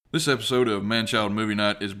This episode of Man-Child Movie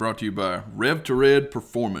Night is brought to you by Rev to Red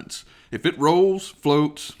Performance. If it rolls,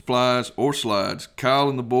 floats, flies, or slides, Kyle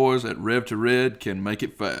and the boys at Rev to Red can make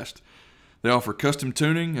it fast. They offer custom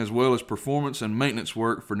tuning as well as performance and maintenance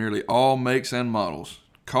work for nearly all makes and models.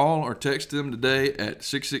 Call or text them today at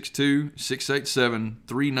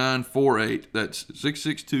 662-687-3948. That's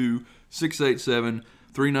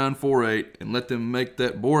 662-687-3948, and let them make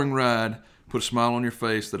that boring ride put a smile on your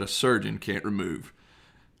face that a surgeon can't remove.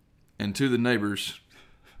 And to the neighbors,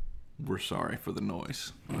 we're sorry for the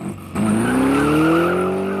noise.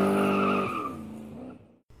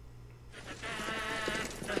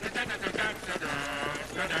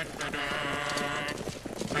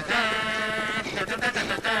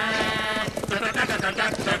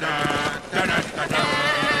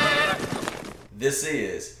 This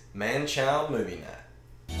is Man-Child Movie Night.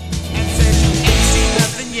 And said you ain't seen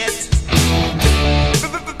nothing yet.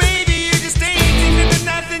 Baby, you just ain't seen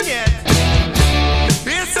nothing yet.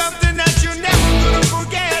 Here's something that you're never gonna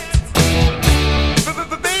forget.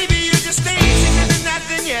 Baby, you just ain't seen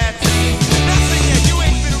nothing yet. Nothing yet, you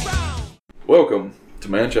ain't been around. Welcome to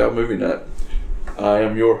Man-Child Movie Night. I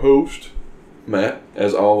am your host, Matt,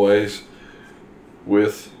 as always,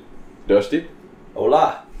 with Dusty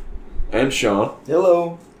Hola. and Sean.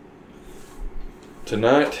 Hello.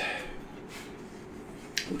 Tonight,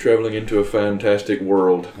 we're traveling into a fantastic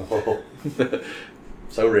world. Oh.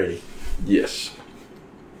 So ready. Yes.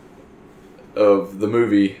 Of the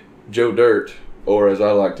movie Joe Dirt, or as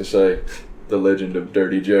I like to say, The Legend of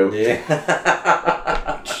Dirty Joe.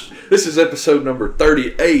 Yeah. This is episode number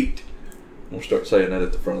 38. We'll start saying that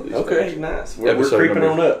at the front of these. Okay, things. nice. We're Episode creeping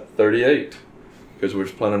number on up. 38. Because we're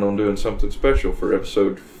planning on doing something special for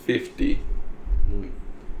episode 50.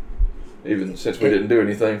 Even since we didn't do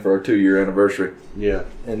anything for our 2-year anniversary. Yeah.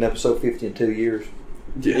 And episode 50 in 2 years.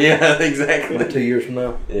 Yeah, exactly. 2 years from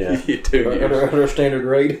now. Yeah. 2 At years. our standard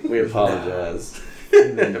grade. We apologize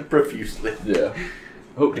profusely. Yeah.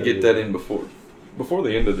 Hope to get that in before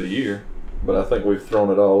the end of the year. But I think we've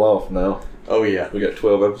thrown it all off now. Oh, yeah. We got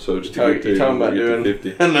 12 episodes to get to. You're talking about We get to doing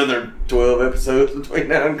 50. another 12 episodes between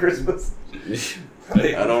now and Christmas?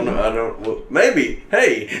 I don't know. Well, maybe.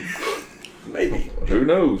 Hey. Maybe. Who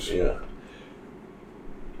knows? Yeah.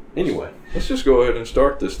 Anyway. Let's just go ahead and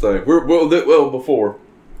start this thing. Before.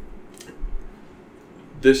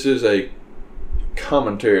 This is a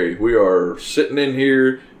commentary. We are sitting in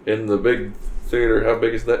here in the big theater. How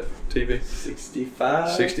big is that TV?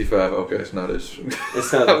 65? 65. Okay, it's not as...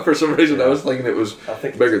 It's not... For some reason, I was thinking it was I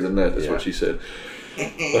think bigger than that. That's yeah. what she said.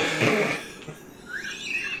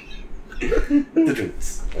 The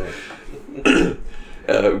drinks.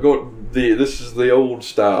 This is the old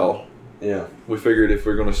style. Yeah. We figured if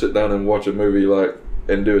we're going to sit down and watch a movie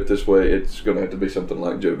and do it this way, it's going to have to be something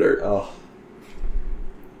like Joe Dirt. Oh.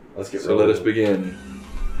 Let's get So let us begin.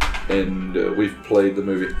 And we've played the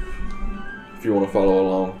movie. If you want to follow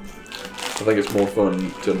along. I think it's more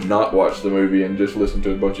fun to not watch the movie and just listen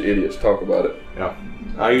to a bunch of idiots talk about it. Yeah.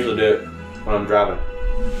 I usually do it when I'm driving.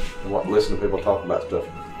 Listen to people talk about stuff.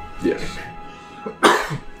 Yes.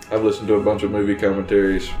 I've listened to a bunch of movie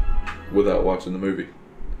commentaries without watching the movie.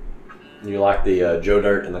 You like the Joe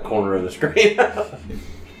Dirt in the corner of the screen? Get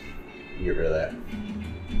rid of that.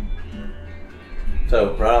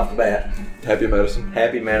 So, right off the bat, Happy Madison.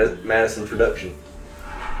 Happy Madison production.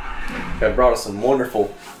 Have brought us some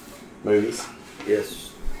wonderful movies.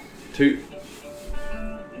 Yes. Two.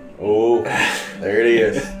 Oh, there it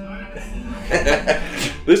is.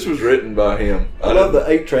 This was written by him. I love the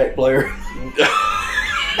 8-track player.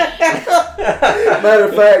 Matter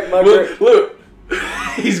of fact, Look.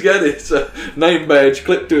 He's got his name badge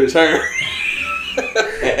clipped to his hair.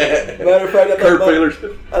 matter of fact, Kurt Feelers.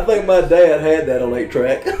 I think my dad had that on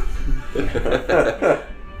 8-track.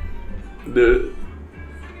 Dude.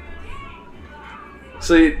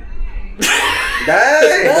 See.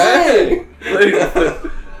 Dang!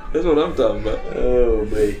 That's what I'm talking about. Oh,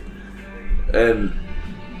 me. And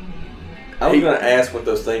I was going to ask what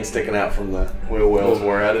those things sticking out from the wheel wells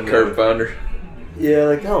were. I didn't Curb know. Finder. Yeah,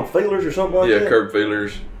 they call them feelers or something like Yeah, that. Curb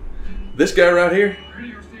Feelers. This guy right here,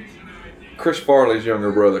 Chris Farley's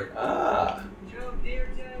younger brother. Ah.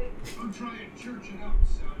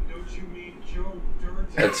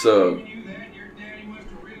 That's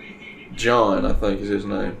John, I think is his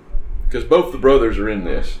name. Because both the brothers are in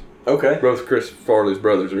this. Okay. Both Chris Farley's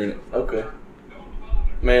brothers are in it. Okay.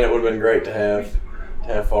 Man, it would have been great to have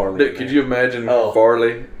Farley. Dude, could you imagine Oh.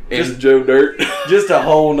 Farley in Just- Joe Dirt? Just a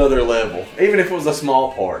whole nother level. Even if it was a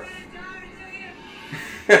small part.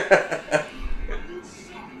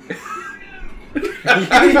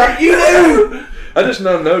 You knew! I just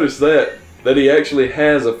now noticed that. that he actually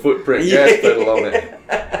has a footprint gas pedal on it.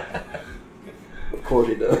 Of course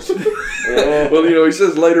he does. Yeah. Well, he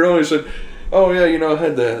says later on, he said, "Oh yeah, I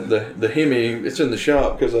had the Hemi. It's in the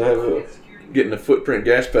shop because I have getting a footprint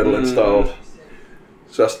gas pedal installed.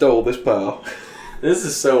 So I stole this pile." This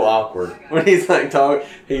is so awkward. When he's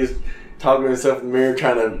he's talking to himself in the mirror,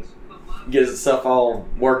 trying to get himself all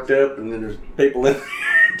worked up, and then there's people in there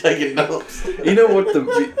taking dumps. You know what the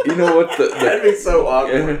That'd be so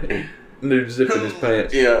awkward. dude zipping his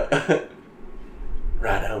pants. Yeah.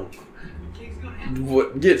 Right on.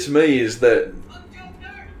 What gets me is that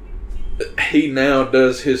he now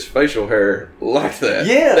does his facial hair like that.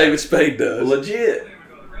 Yeah. David Spade does. Legit.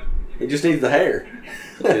 He just needs the hair.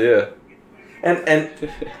 Yeah. And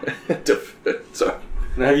Sorry.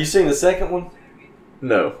 now, have you seen the second one?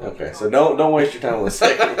 No. Okay, so don't waste your time on the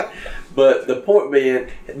second one. But the point being,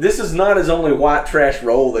 this is not his only white trash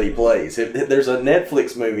role that he plays. There's a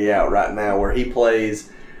Netflix movie out right now where he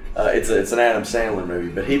plays. It's an Adam Sandler movie,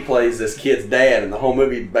 but he plays this kid's dad, and the whole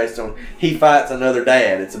movie is based on he fights another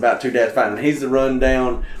dad. It's about two dads fighting, and he's the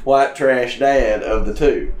rundown white trash dad of the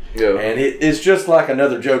two. Yeah. And it's just like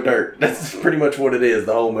another Joe Dirt. That's pretty much what it is,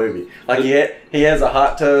 the whole movie. Like he has a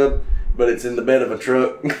hot tub, but it's in the bed of a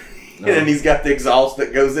truck, and he's got the exhaust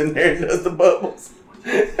that goes in there and does the bubbles,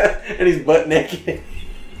 and he's butt naked.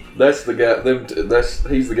 That's the guy.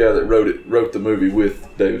 He's the guy that wrote the movie with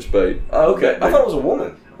David Spade. Oh, okay. I thought it was a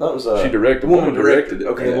woman. That was She directed. woman directed it.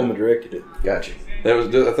 Okay, Okay, the woman directed it. gotcha. That was.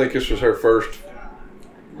 I think this was her first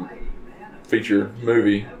feature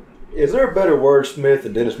movie. Is there a better wordsmith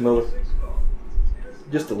than Dennis Miller?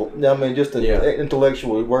 Just the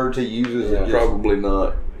intellectual words he uses. Yeah. Probably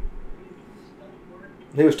not.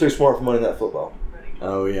 He was too smart for Monday Night Football.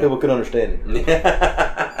 Oh yeah. People couldn't understand him.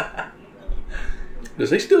 Does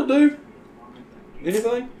he still do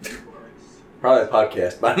anything? Probably a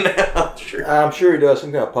podcast by now. Sure. I'm sure he does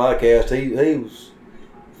some kind of podcast. He was,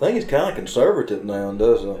 I think he's kind of conservative now and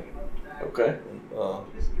does Okay.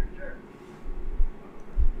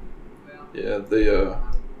 Yeah,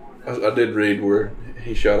 I did read where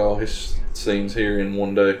he shot all his scenes here in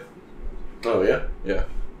one day. Oh yeah. Yeah.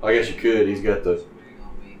 I guess you could. He's got the.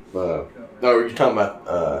 No, you're talking about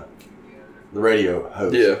the radio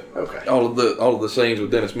host. Yeah. Okay. All of the scenes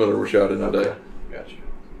with Dennis Miller were shot in a day. Gotcha.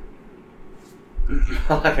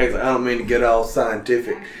 Like I don't mean to get all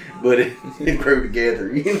scientific, but it grew together,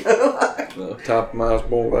 Top of my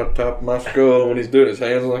born top of my skull when he's doing his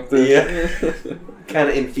hands like this. Yeah. Kind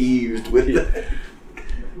of infused with it.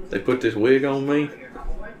 They put this wig on me.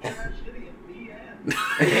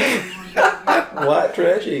 White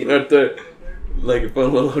trash eater. Right there. Making fun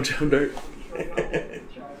of little Joe Dirt.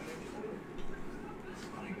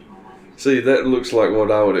 See, that looks like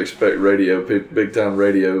what I would expect big time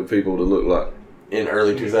radio people to look like. In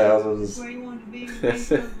early 2000s.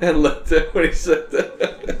 And looked at when he said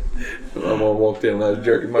that. My mom walked in and I was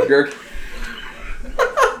jerking my jerky.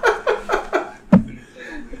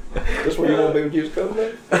 This where you want to be with you,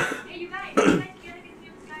 Coach?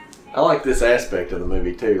 I like this aspect of the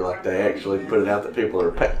movie too. Like they actually put it out that people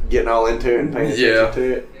are getting all into it and paying attention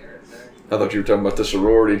to it. I thought you were talking about the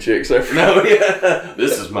sorority chicks there. No, yeah.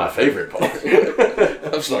 This is my favorite part.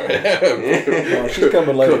 I'm sorry. No, she's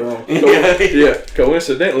coming later on. Yeah,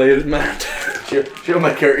 coincidentally, it's mine. She'll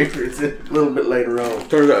make her entrance a little bit later on.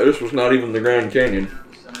 Turns out this was not even the Grand Canyon.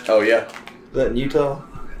 Oh yeah. Is that in Utah?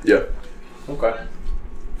 Yeah. Okay.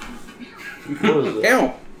 What is it?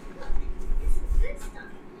 Ow.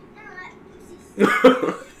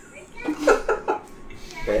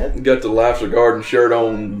 Bad? Got the Life's a Garden shirt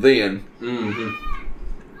on then. Mm-hmm.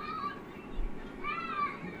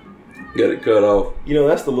 Got it cut off. You know,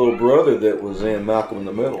 that's the little brother that was in Malcolm in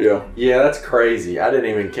the Middle. Yeah. Yeah, that's crazy. I didn't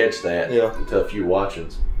even catch that Yeah. until a few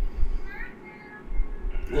watchings.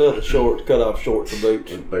 Leather shorts, cut off shorts and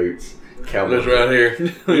boots. And boots. Cowboy. That's right here.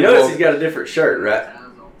 You notice he's got a different shirt, right?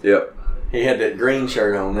 Yep. He had that green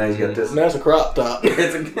shirt on. Now he's got this. And that's a crop top.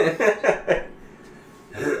 It's a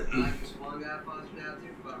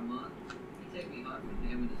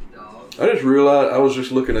I just realized I was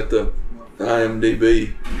just looking at the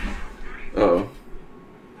IMDb. Oh,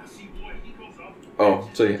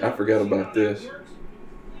 see, I forgot about this.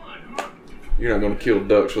 You're not gonna kill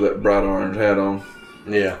ducks with that bright orange hat on.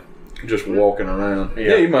 Yeah. Just walking around. Yeah.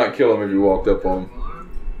 Yeah, you might kill them if you walked up on them.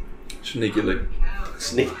 Sneakily.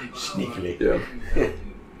 Sneakily. Yeah.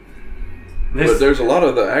 But there's a lot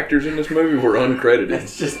of the actors in this movie were uncredited.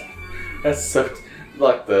 It's just that's so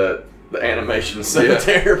like the animation is so Yeah.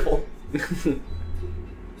 terrible.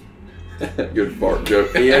 Good fart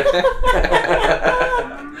joke. Yeah.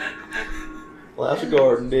 Life's a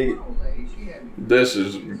garden, dig it. This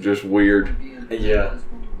is just weird. Yeah.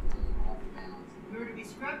 We're to be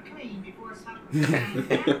scrubbed clean before supper.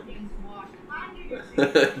 That means wash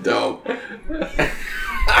hundreds of Dog.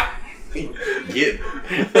 Get.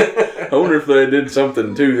 I wonder if they did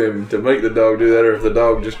something to them to make the dog do that, or if the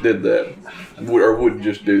dog just did that, or would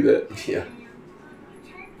just do that. Yeah.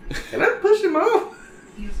 Can I push him off?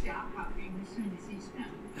 He'll stop pupping as soon as he's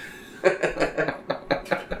done.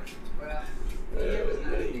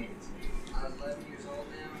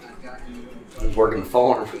 He's working the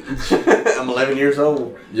farm. I'm 11 years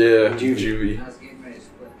old. Yeah, Juvie.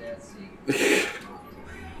 Juvie.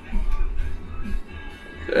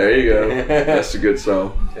 There you go. That's a good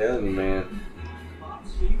song. Telling you, man.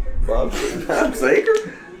 Bob. I'm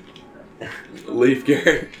Saker. Leaf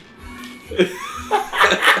Garrett.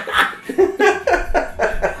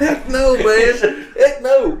 Heck no, man. Heck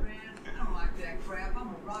no. I don't like that crap. I'm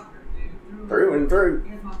a rocker, dude. Through and through.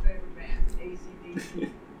 Here's my favorite band, AC/DC,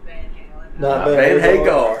 Van Halen. Not Van bad.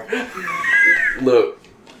 Hagar. Look,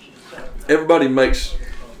 everybody makes.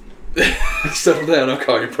 Settle down, I'll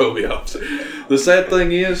call you Probiopsy. The sad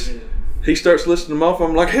thing is, he starts listing them off.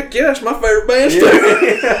 I'm like, heck yeah, it's my favorite band too.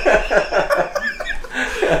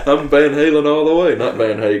 I'm Van Halen all the way, not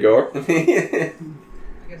Van Hagar. I guess I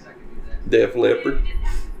could do that. Def Leppard.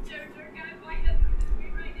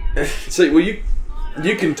 See, well, you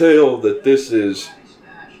can tell that this is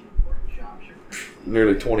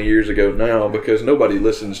nearly 20 years ago now because nobody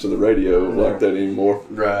listens to the radio like that anymore.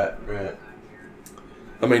 Right, right.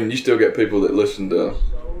 I mean, you still got people that listen to,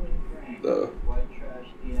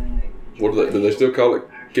 what do they still call it?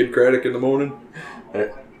 Kid Craddock in the morning?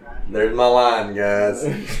 There's my line, guys.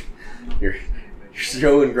 You're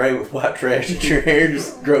showing gray with white trash and your hair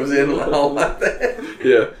just grows in all like that.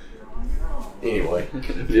 Yeah. Anyway.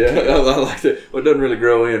 Yeah, I like that. Well, it doesn't really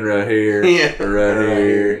grow in right here. Yeah. Or right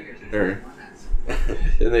here. Or-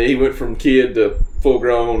 And then he went from kid to full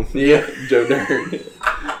grown Yeah. Joe Dirt.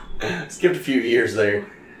 Skipped a few years there.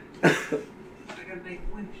 I gotta make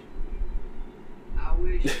a wish. I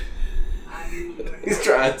wish I knew what He's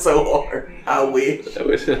trying so hard. I wish. I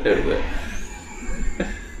wish I had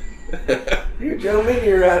that. You're Joe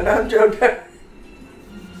Meteorite and I'm Joe Dirt.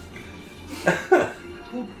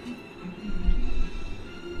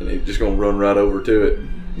 And he's just going to run right over to it.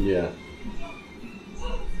 Yeah.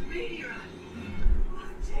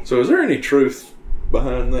 So is there any truth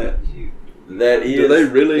behind that? That is. Do they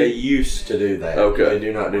really- They used to do that. Okay. They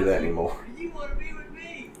do not do that anymore. You wanna be with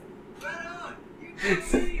me? Right on. You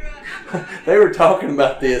can be right. They were talking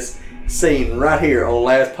about this scene right here on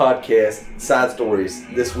last podcast, Side Stories,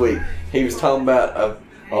 this week. He was talking about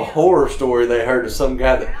a horror story they heard of some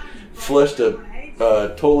guy that flushed a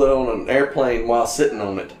toilet on an airplane while sitting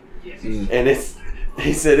on it. And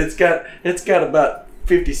he said it's got about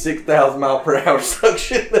 56,000 mile per hour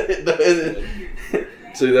suction that it does.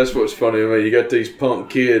 See, that's what's funny to me. You got these punk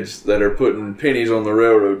kids that are putting pennies on the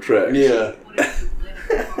railroad tracks. Yeah.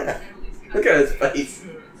 Look at his face.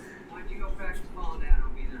 Why'd you go back to falling down? I'll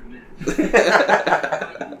be there in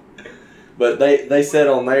a minute. But they said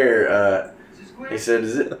on there, he said,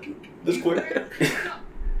 is it this quick?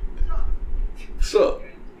 What's up?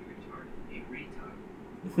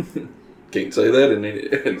 Can't say that in any.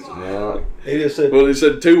 No. He just said, Well, he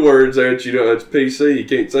said two words there that you know it's PC. You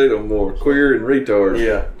can't say no more. Queer and retard.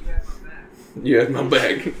 Yeah. You had my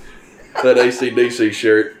back. That AC/DC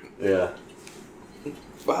shirt. Yeah.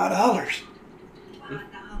 $5.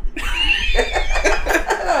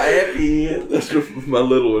 Happy. That's my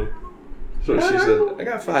little one. So she said, I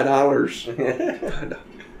got $5.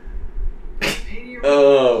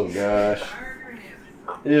 Oh gosh.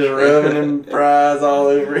 He's just rubbing them fries all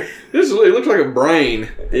over it. It looks like a brain.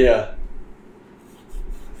 Yeah.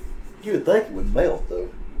 you would think it would melt though.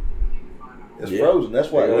 It's Yeah. frozen. That's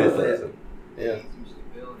why it Yeah, did frozen. that. Yeah.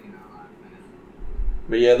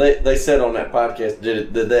 But yeah, they said on that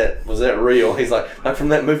podcast, was that real? He's like from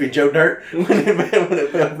that movie Joe Dirt when it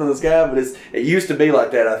fell from the sky. But it used to be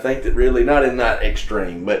like that. I think that really not in that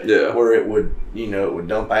extreme, but Yeah. where it would it would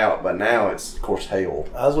dump out. But now it's of course hail.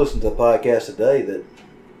 I was listening to a podcast today that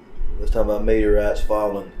was talking about meteorites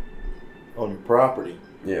falling on your property.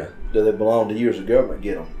 Yeah. Do they belong to you or does the government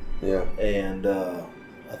get them? Yeah. And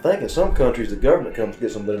I think in some countries the government comes to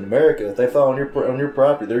get them, but in America, if they fall on your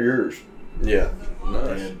property, they're yours. Yeah.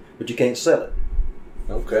 Nice. But you can't sell it.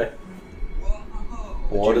 Okay.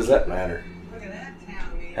 Well, what does that matter? Look at that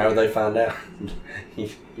town, man. How do they find out? you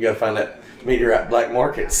gotta find that meteorite black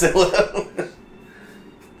market, sell it.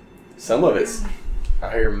 Some of it's,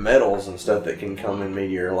 I hear metals and stuff that can come in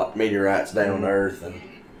meteorites down to Earth. And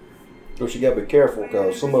Of course, you gotta be careful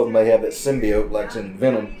because some of them may have that symbiote, like it's in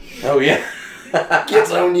Venom. oh yeah,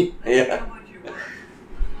 Gets on you. Yeah.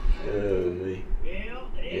 Oh, me.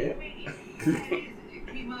 Yeah.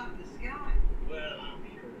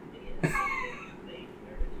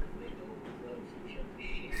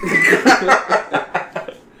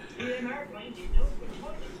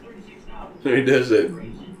 He does that,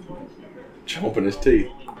 chomping his teeth.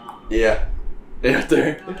 Yeah. Out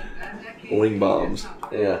there. Wing bombs.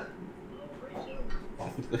 Yeah.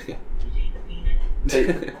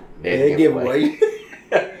 Yeah, giveaway.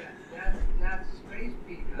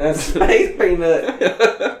 That's Space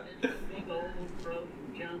Peanut.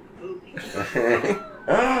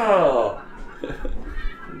 Oh.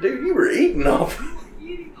 Dude, you were eating off.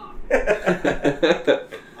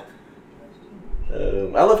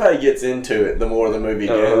 I love how he gets into it the more the movie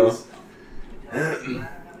goes.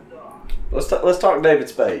 Let's talk David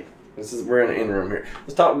Spade. We're in the interim here.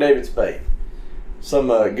 Let's talk David Spade. Some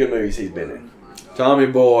good movies he's been in. Tommy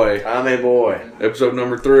Boy. Tommy Boy. Episode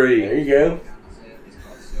number 3. There you go.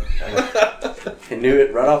 He knew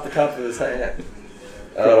it right off the top of his hat.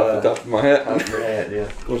 Right off the top of my hat. Top of your hat, yeah.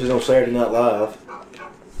 Of course, he's on Saturday Night Live.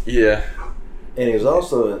 Yeah. And he was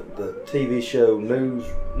also at the TV show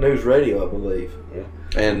News Radio, I believe.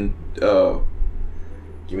 And,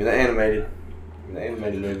 Give me the animated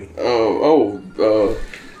movie.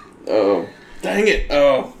 Dang it.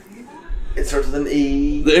 It starts with an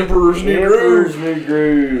E. The Emperor's New Groove. New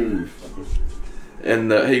Groove. And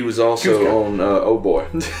he was also on Oh Boy.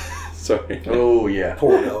 Sorry. Oh, yeah.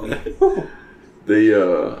 Poor dog.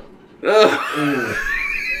 The,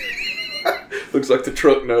 looks like the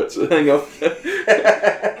truck nuts hang off.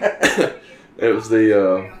 It was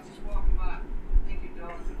the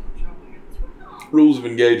Rules of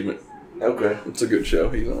Engagement. Okay. It's a good show.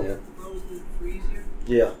 He's on. Yeah.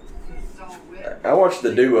 Yeah. I watched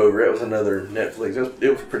The Do-Over. It was another Netflix. It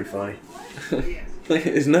was pretty funny.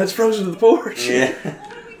 His nuts frozen to the porch. Yeah.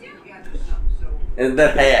 And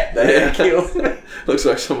that hat. That hat kills me. Looks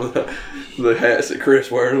like some of the hats that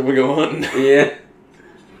Chris wears when we go hunting. Yeah.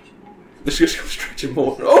 Let's just go stretching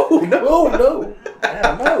more. Oh, no. Oh, no.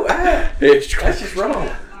 No. That's just wrong.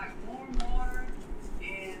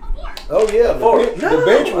 Oh, yeah. The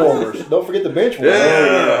bench warmers. Don't forget the bench warmers.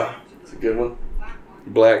 Yeah. It's a good one.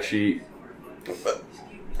 Black Sheep.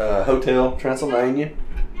 Hotel Transylvania.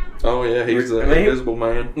 Oh, yeah. He's the Invisible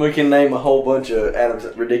Man. We can name a whole bunch of Adam's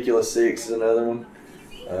Ridiculous Six is another one.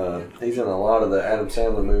 He's in a lot of the Adam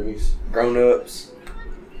Sandler movies. Grown Ups.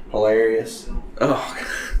 Hilarious. Oh,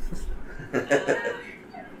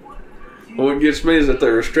 what gets me is that they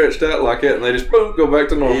were stretched out like that and they just boom go back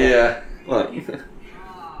to normal. Yeah. Like,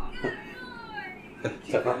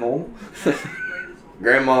 Is that not normal?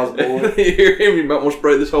 Grandma's Boy. you hear him, you might want to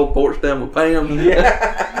spray this whole porch down with Pam.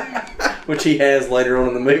 Yeah. Which he has later on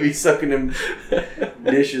in the movie, sucking them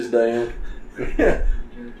dishes down.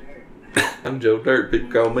 I'm Joe Dirt. People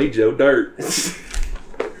call me Joe Dirt.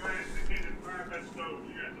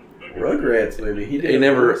 Rugrats movie. He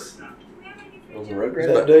never. Was a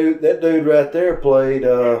Rugrats? That dude right there played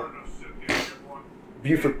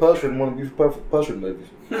Buford Pussard in one of Buford Pussard movies.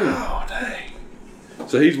 Oh, dang.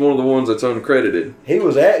 So he's one of the ones that's uncredited. He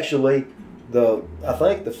was actually I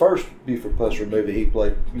think the first Buford Pussard movie he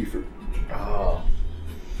played Buford. Oh.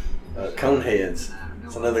 Coneheads.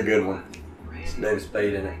 It's another good one. It's David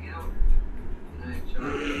Spade in it.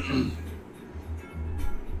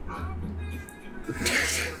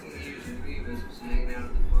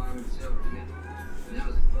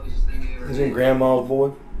 He's in Grandma's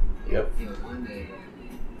Boy. Yep.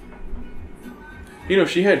 You know,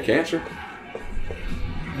 she had cancer.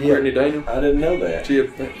 Yeah. Brittany Daniel. I didn't know that. She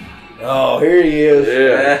had, Oh, here he is.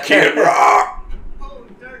 yeah. Kid Rock.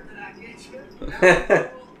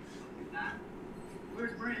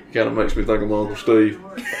 Kind of makes me think of my Uncle Steve.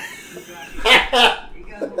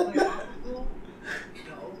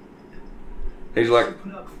 He's like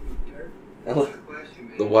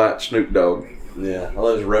the white Snoop Dogg. Yeah, all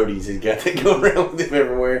those roadies he's got that go around with him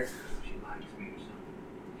everywhere.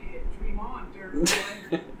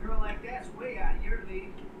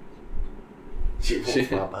 She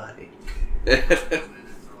wants my body.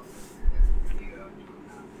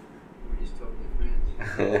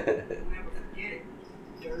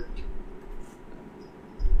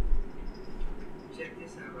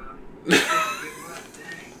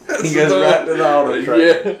 He goes right to the auto track.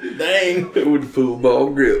 Yeah. Dang. With the football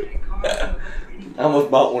grip. I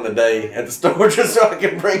almost bought one a day at the store just so I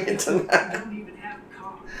can bring it tonight.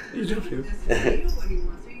 You don't do.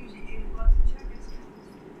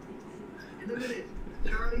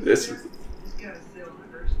 This is.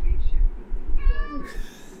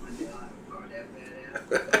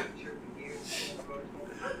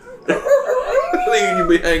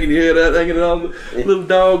 be hanging your head out, hanging on the little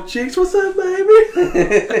dog cheeks. What's up, baby?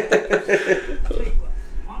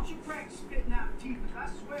 Why don't you practice spitting out teeth? I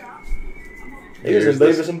swear, I'm He was in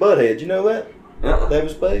Beavis and Butthead. You know that? Uh-uh.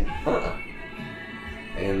 David Spade.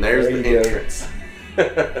 And there's There the you go. entrance.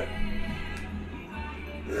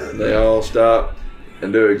 They all stop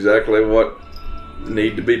and do exactly what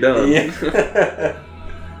need to be done. Yeah.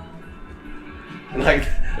 Like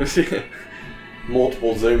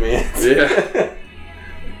multiple zoom ins. Yeah.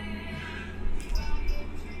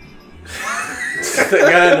 The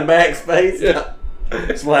guy in the back space. Yeah.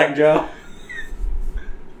 Slack jaw.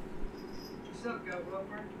 What's up, Go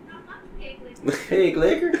Roper? Pig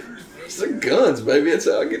liquor. It's the guns, baby. That's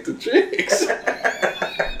how I get the chicks.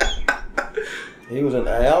 He was in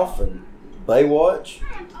Alf and Baywatch,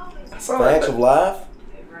 I saw Facts that. of Life,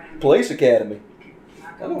 Police Academy,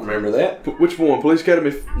 I don't remember that. Which one? Police Academy?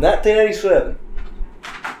 1987.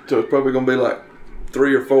 So it's probably going to be like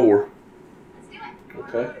 3 or 4.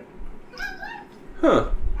 Okay. Huh.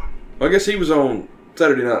 Well, I guess he was on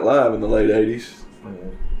Saturday Night Live in the late 80s.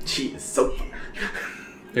 Gee, it's so.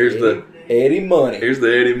 Here's the Eddie Money.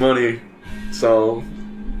 Eddie Money song.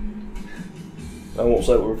 I won't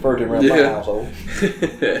say what we refer to around my Yeah. household.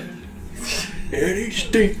 Eddie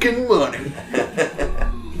stinking money.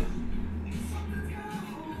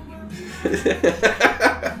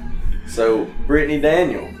 So Brittany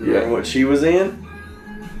Daniel, you Yeah. remember what she was in?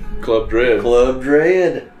 Club Dread. Club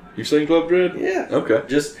Dread. You seen Club Dread? Yeah. Okay.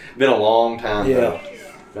 Just been a long time. Yeah. Though.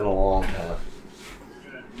 Been a long time.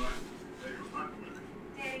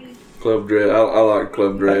 Club Dread. I like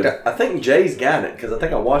Club In Dread. fact, I think Jay's got it because I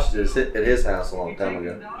think I watched it at his house a long time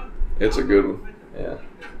ago. It's a good one. Yeah.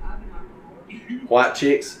 White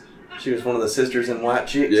Chicks. She was one of the sisters in White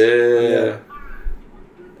Chicks. Yeah.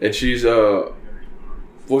 And she's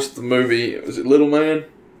what's the movie? Was it Little Man?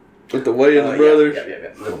 With the Wayans brothers?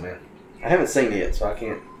 Yeah. Little Man. I haven't seen it yet, so I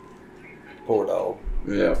can't. Poor dog.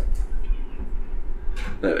 Yeah.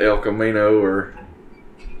 That El Camino, or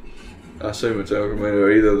I assume it's El Camino,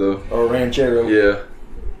 either the Or Ranchero. yeah.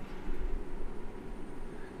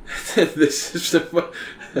 This is the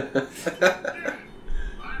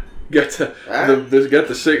got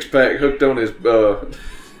the 6-pack hooked on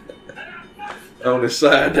his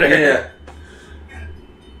side there. Yeah.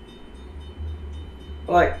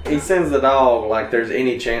 Like, he sends the dog like there's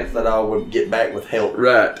any chance the dog would get back with help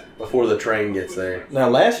Right. before the train gets there. Now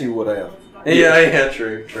Lassie would have. Yeah,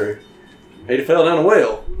 true. If he'd have fell down a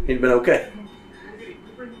well, he'd have been okay.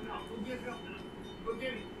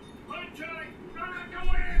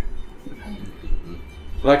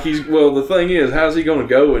 Like the thing is, how's he gonna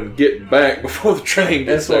go and get back before the train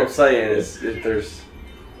gets That's what there? I'm saying. Is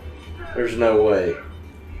there's no way.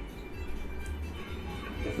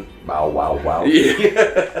 Bow wow wow.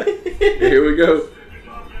 Yeah. Here we go.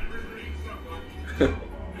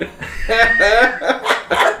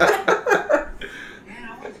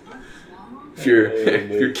 if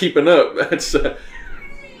you're keeping up, that's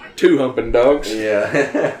 2 humping dogs.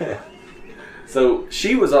 Yeah. So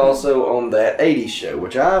she was also on that 80s show,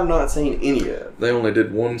 which I have not seen any of. They only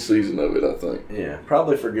did 1 season of it, I think. Yeah,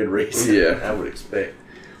 probably for good reason. Yeah. I would expect.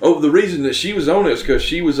 Oh, the reason that she was on it is because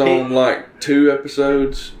she was on like 2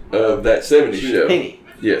 episodes of that 70s She was show. Penny,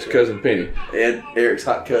 Yes, Cousin Penny. Eric's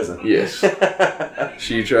hot cousin. Yes.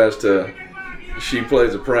 She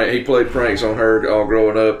plays a prank. He played pranks on her all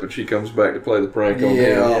growing up, and she comes back to play the prank on him.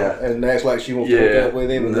 Yeah. And acts like she wants to hook Yeah, up with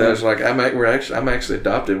him. And that's like I'm actually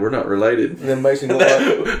adopted. We're not related. then makes him look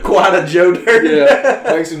like Quite a Joe Dirt.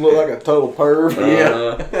 Yeah. makes him look like a total perv.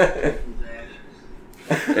 Yeah.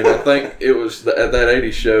 And I think it was that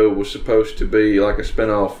 80s show was supposed to be like a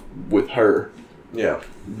spinoff with her. Yeah.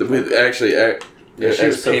 With actually, Yeah, she as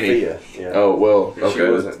was Penny. Sophia. Yeah. Oh well, okay. She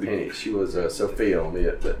wasn't Penny. She was Sophia on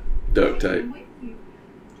it. But Duct tape.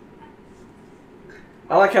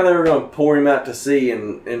 I like how they were going to pour him out to sea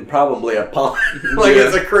in probably a pond. Like Yeah.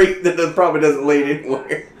 it's a creek that probably doesn't lead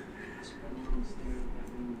anywhere.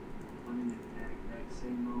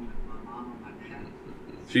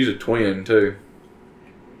 She's a twin too.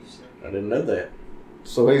 I didn't know that.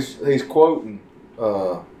 So he's quoting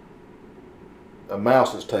A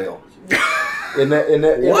Mouse's Tale. Isn't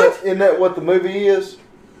that what the movie is?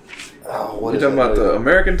 Oh, what You is talking that about the movie?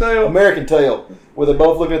 American Tale? American Tale, where they're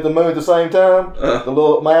both looking at the moon at the same time. The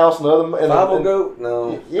little mouse and the other. And Bible and, goat?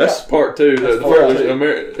 No. Yeah. That's part 2. That's The part first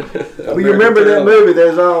two. Well, you remember that movie?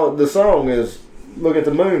 There's the song is "Look at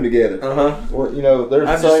the Moon Together." Uh huh. Well, there's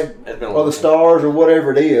the I've same, it's been a or long the time. stars or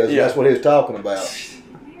whatever it is. Yeah. That's what he was talking about.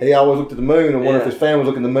 He always looked at the moon and wondered Yeah. if his family was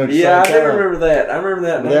looking at the moon at the Yeah, I same do time. remember that. I remember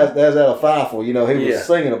that. But now. that's out of Feifel. He Yeah. was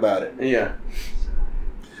singing about it. Yeah.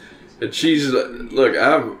 And she's look,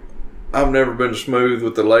 I've never been smooth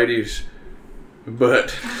with the ladies,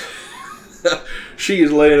 but she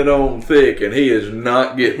is laying it on thick, and he is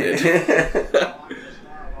not getting it.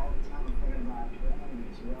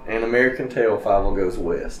 And American Tail, Fievel Goes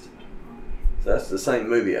West. So that's the same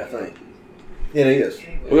movie, I think. It is.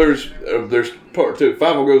 Well, there's part two.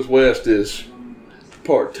 Fievel Goes West is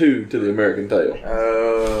part two to the American Tail.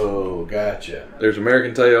 Oh, gotcha. There's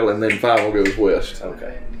American Tail, and then Fievel Goes West.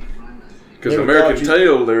 Okay. Because Never American thought you-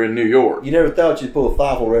 Tail, they're in New York. You never thought you'd pull a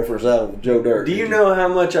Fievel reference out of Joe Dirt. Do did you know how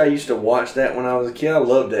much I used to watch that when I was a kid? I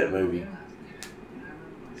loved that movie.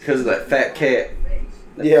 Because of that fat cat.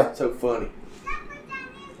 That's Yeah. so funny.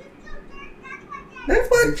 That's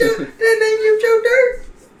what Joe, that name you Joe Dirt?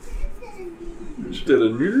 Instead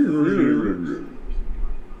of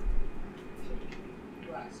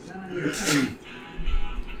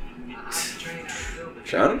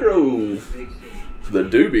China Grove, the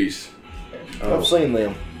Doobies, I've seen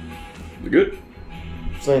them. the good.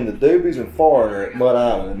 Seen the Doobies and Foreigner at Mud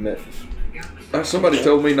Island in Memphis. Somebody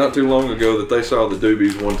told me not too long ago that they saw the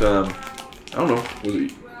Doobies one time. I don't know. Was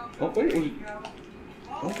it? I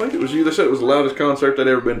don't think it was you. They said it was the loudest concert they'd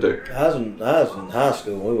ever been to. I was in high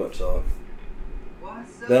school when we went and saw it.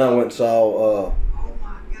 Then I went and saw,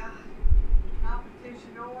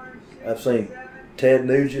 I've seen Ted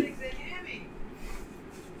Nugent,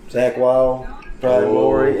 Zach Wild, Pride and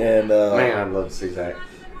Glory, and Man, I'd love to see Zach.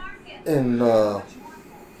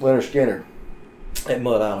 Leonard Skinner at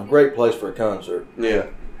Mud Island. Great place for a concert. Yeah.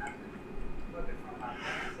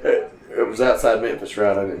 It was outside Memphis,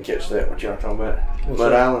 right? I didn't catch that. What y'all talking about? What's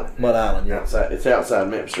Mud that? Island? Mud Island, yeah. Outside. It's outside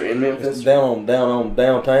Memphis. Or in Memphis? It's down on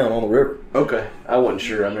downtown on the river. Okay. I wasn't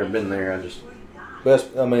sure. I've never been there. I just. Best,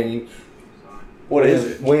 I mean, What is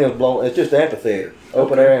it? Winds blowing. It's just amphitheater,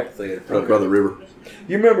 open air amphitheater. Right by the river.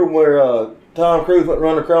 You remember where Tom Cruise went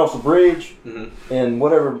running across the bridge in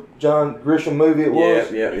whatever John Grisham movie it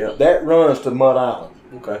was? Yeah. That runs to Mud Island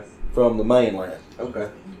Okay. from the mainland. Okay.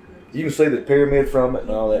 You can see the pyramid from it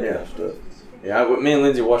and all that Yeah. kind of stuff. Yeah, me and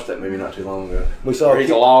Lindsay watched that movie not too long ago. We saw He's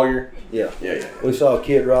a lawyer. Yeah. Yeah. We saw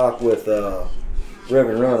Kid Rock with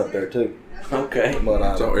Reverend Run up there too. Okay. Mud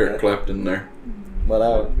I saw Island. Eric Clapton there. Mud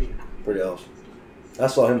Island. Pretty awesome. I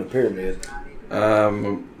saw him in the pyramid. It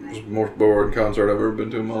was the most boring concert I've ever been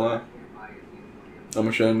to in my life. I'm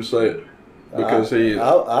ashamed to say it. Because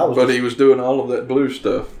he was doing all of that blues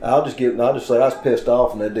stuff. I'll just say I was pissed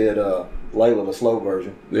off when they did Layla the slow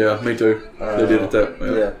version. Yeah, me too. They did it that.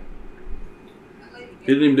 Yeah. He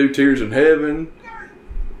didn't even do Tears in Heaven.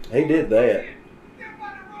 He did that.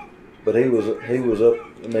 But he was up.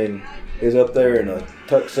 I mean, he was up there in a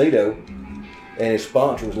tuxedo, and his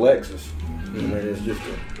sponsor was Lexus. I mean,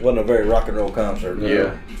 wasn't a very rock and roll concert.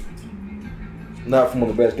 Yeah. Not from one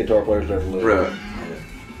of the best guitar players ever lived. Right.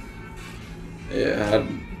 Yeah.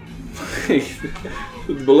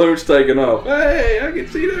 The balloon's taking off. Hey, I can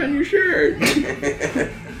see that on your shirt.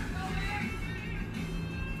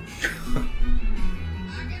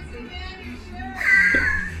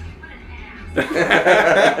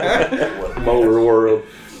 Molar World.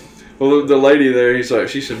 Well, the lady there,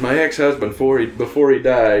 she said, my ex-husband before he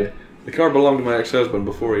died. The car belonged to my ex-husband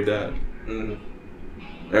before he died.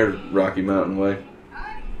 There's Rocky Mountain Way.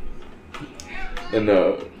 And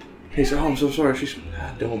he said, oh, I'm so sorry. She said,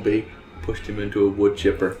 don't be. Pushed him into a wood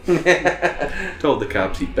chipper. Told the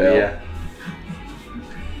cops he fell. Yeah.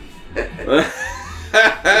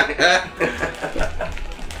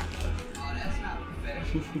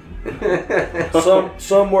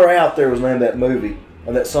 Somewhere Out There was named that movie,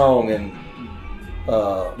 or that song in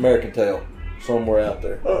American Tail. Somewhere Out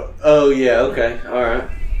There. Oh, yeah. Okay. All right.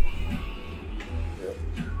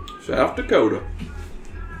 South Dakota.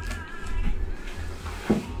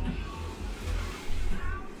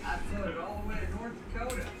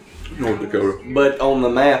 North Dakota. But on the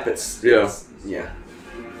map, it's Yeah. yeah.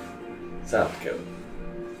 South Dakota.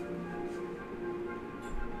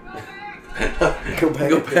 Go back.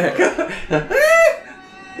 Go back.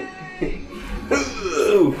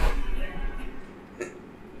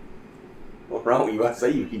 What's wrong with you? I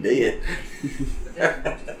say you did.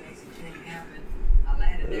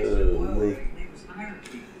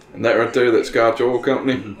 And that right there, that Scotch Oil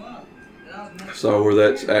Company. So where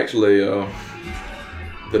that's actually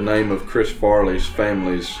the name of Chris Farley's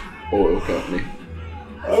family's oil company.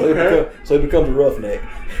 So he becomes a roughneck.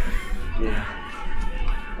 Yeah.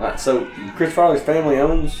 Alright, so Chris Farley's family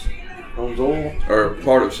owns oil? Or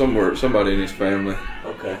part of somebody in his family.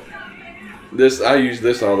 Okay. I use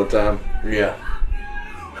this all the time. Yeah.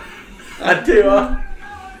 I do.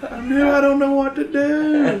 I don't know what to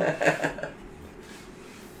do.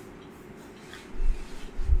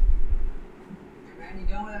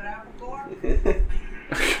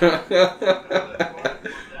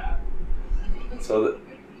 So that.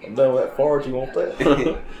 I'm done with that far. You want that?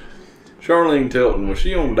 Charlene Tilton, was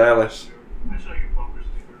she on Dallas?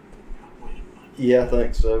 Yeah, I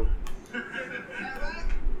think so. You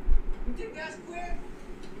think that's queer?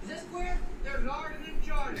 Is this queer? They're larger than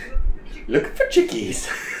charge. Looking for chickies.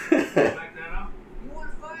 You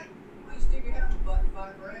want to fight? Why you stick your head in the butt and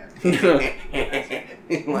fight forever?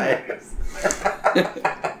 He laughs. You know,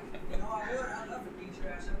 I would. I'd love to beat your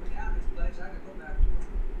ass up and down this place. I could go back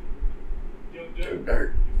to Joe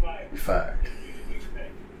Dirt. You fired.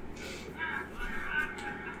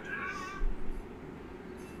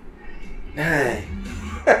 Hey.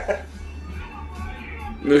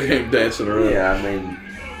 Look at him dancing around. Yeah, I mean.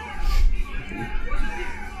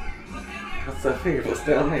 What's that figure? What's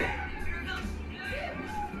down there?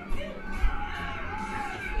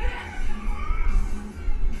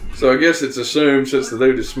 So I guess it's assumed since the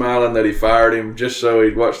dude is smiling that he fired him just so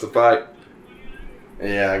he'd watch the fight.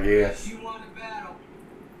 Yeah, I guess. You won the battle.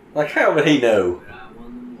 Like, how would he know? I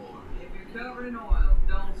won the war. If you're covered in oil,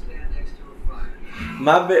 don't stand next to a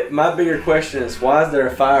fire. My bigger question is, why is there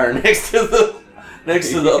a fire next to the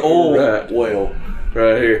oil Right. well?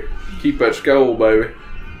 Right here. Keep that skull, baby.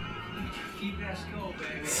 Keep that skull,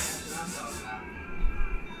 baby. That's what I'm talking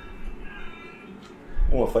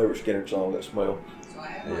about. One of my favorite Skinner songs. That smell. So I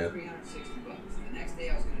had my Yeah. $360. The next day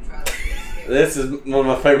I was going to try to escape. This is one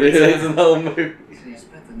of my favorite Yeah. scenes in the whole movie. So you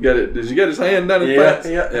spent the Got it? Did you get his hand down his Yeah, pants?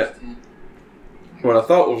 yeah. What I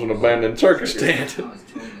thought was an abandoned circus stand. I was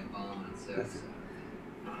totally bombing and stuff.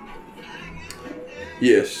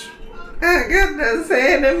 Yes. I got the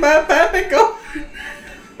sand in my papico.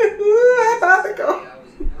 Papico.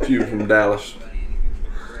 She was from Dallas.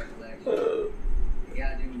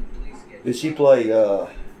 Did she play My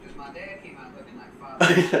dad came out looking like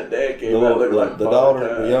father. Dad came out looking like the Father daughter,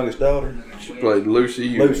 Time. the youngest daughter? She played Lucy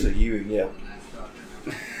Ewing. Lucy Ewing, yeah.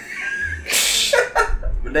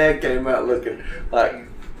 My dad came out looking like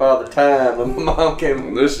Father Time, and my mom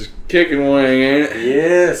came. This is kicking wing, ain't it?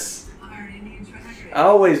 Yes. I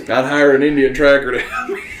always I'd hire an Indian tracker to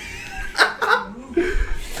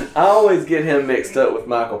I always get him mixed up with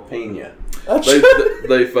Michael Pena.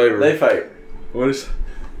 they favor. They fight. What is?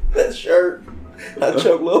 That shirt. I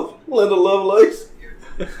choke Linda Lovelace.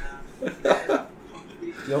 You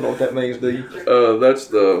don't know what that means, do you? That's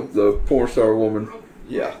the porn star woman.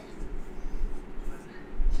 Yeah.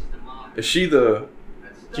 Is she the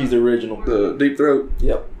She's the original. Deep Throat?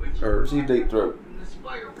 Yep. Or She's Deep Throat.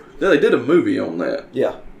 yeah, they did a movie on that,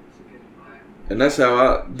 Yeah. and that's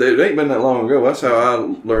how it ain't been that long ago. That's how I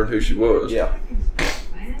learned who she was. Yeah.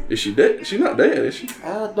 Is she dead? She's not dead, is she?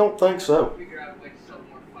 I don't think so.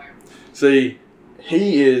 See,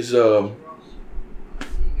 he is movie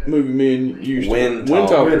me and you used to Wind Wind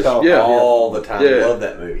Talkers. Talkers. Yeah. All the time. Yeah. Love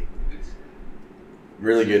that movie.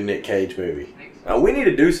 Really good Nick Cage movie. We need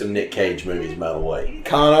to do some Nick Cage movies, by the way.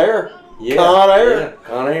 Con Air. Yeah. Con Air. Yeah.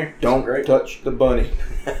 Con Air. Don't Great. touch the bunny.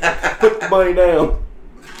 Put the bunny down.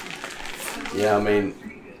 Yeah, I mean,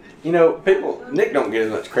 you know, Nick don't get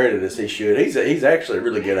as much credit as he should. He's actually a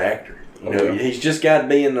really good actor. You know, yeah. he's just got to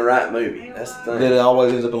be in the right movie. That's the Then thing. it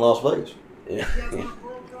always ends up in Las Vegas. Yeah.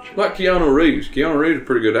 Like Keanu Reeves. Keanu Reeves is a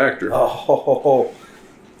pretty good actor, Oh.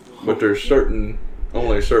 but there's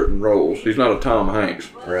only certain roles. He's not a Tom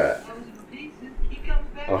Hanks. Right.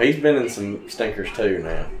 Oh, he's been in some stinkers too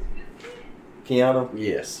now. Keanu.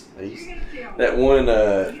 Yes. That one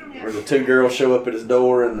where the two girls show up at his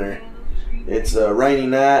door and it's a rainy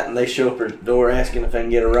night and they show up at the door asking if they can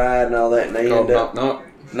get a ride and all that, and they Called end up Knock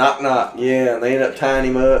Knock. knock knock. Yeah, and they end up tying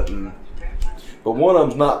him up and But one of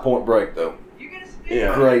them's not Point Break, though.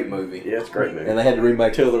 yeah. Great movie. Yeah, it's a great movie. And they had to remake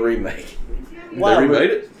Until the remake. Why They remade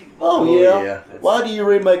it. Oh, Oh, yeah. yeah. Why do you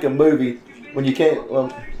remake a movie when you can't?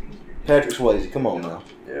 Well, Patrick Swayze, come on now.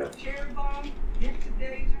 Yeah.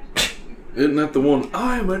 Isn't that the one?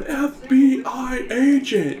 I'm an FBI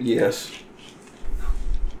agent. Yes.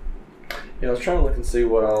 Yeah, I was trying to look and see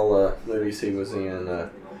what all movies he was in.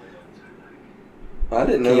 I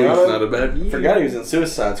didn't know he Keanu? was. Not a bad. I forgot he was in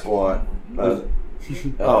Suicide Squad. Oh,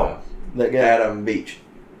 that guy. Adam Beach.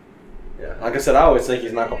 Yeah, like I said, I always think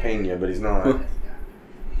he's Michael Pena, but he's not.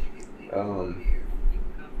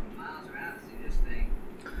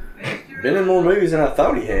 Been in more movies than I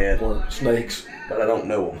thought he had, Or Snakes. but I don't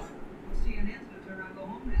know him.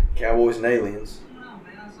 Cowboys and Aliens.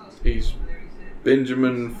 He's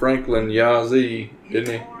Benjamin Franklin Yazzie,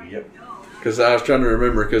 isn't he? Yep. Because I was trying to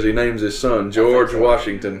remember because he names his son George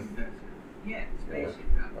Washington.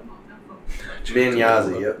 Ben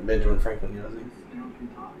Yazzie. Yep. Benjamin Franklin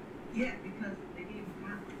Yazzie.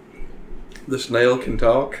 The snail can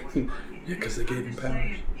talk. Yeah, because they gave him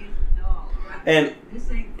powers. And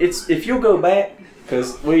it's if you'll go back,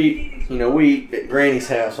 because we eat at Granny's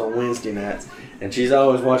house on Wednesday nights, and she's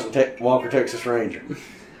always watching Walker Texas Ranger.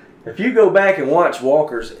 If you go back and watch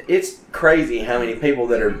Walker's, it's crazy how many people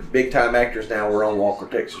that are big time actors now were on Walker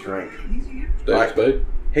Texas Ranger. David Spade.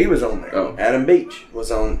 He was on there. Oh. Adam Beach was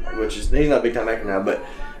on, which is he's not a big time actor now, but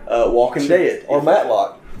Walking Dead Or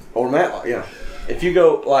Matlock. or Matlock, yeah. If you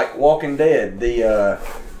go like Walking Dead, the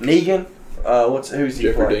Negan, who's he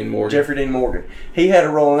Jeffrey play? Dean Morgan. Jeffrey Dean Morgan. He had a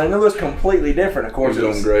role, and I know it was completely different. Of He course, was it on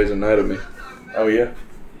was. Grey's Anatomy. Oh yeah.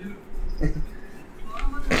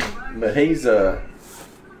 But he's I've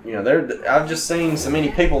just seen so many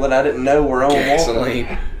people that I didn't know were on Walker.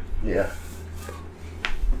 Gasoline. Yeah.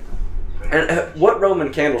 And what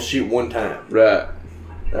Roman candles shoot one time? Right.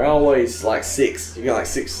 They're always like 6. You got like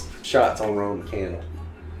 6 shots on Roman candle.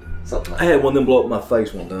 Something like I that. had one of them blow up my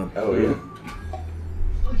face one time. Oh yeah.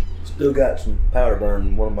 Still got some powder burn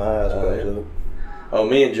in one of my eyes. Oh, because yeah. of it. Oh,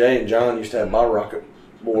 me and Jay and John used to have bottle rocket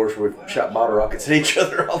wars where we shot bottle rockets at each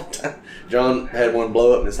other all the time. John had one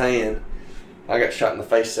blow up in his hand. I got shot in the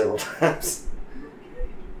face several times.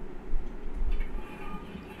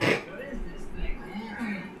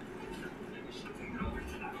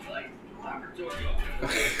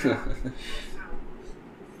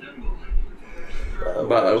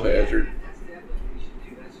 Biohazard.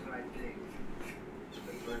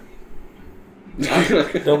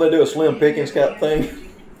 Don't they do a Slim Pickens kind of thing?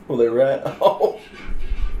 Will they rat? Oh.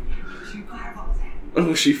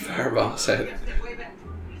 Oh, she fireballs at it.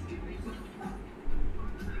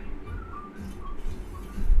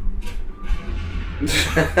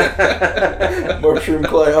 Mushroom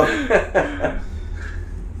cloud.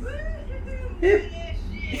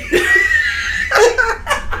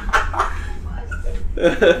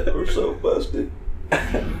 We're so busted.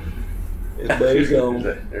 His buddy's gone.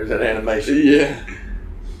 There's that animation. Yeah.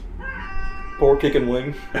 Poor kicking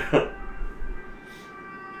wing.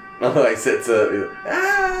 Oh, he sits up.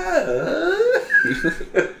 He's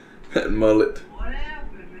like, That mullet. What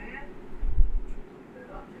happened, man?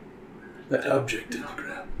 That object in the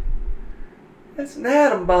ground. That's an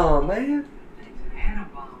atom bomb, man. Atom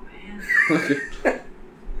bomb, man.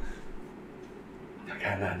 I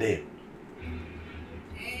got an idea.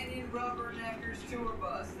 Andy Rubbernecker's tour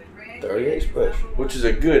bus. The Grand 38 special. Which is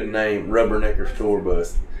a good name, Rubbernecker's Tour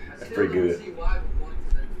Bus. That's pretty good.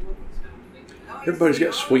 Everybody's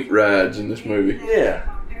got sweet rides in this movie. Yeah.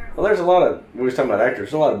 Well, there's a lot of, we was talking about actors,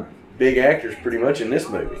 there's a lot of big actors pretty much in this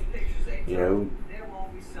movie. You know,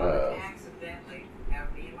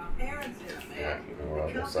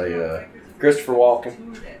 I'll say Christopher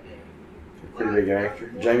Walken, pretty big actor.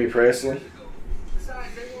 Jamie Presley.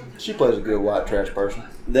 She plays a good white trash person.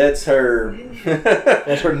 That's her.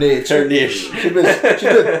 That's her niche. Her niche. She's been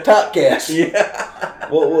typecast. Yeah.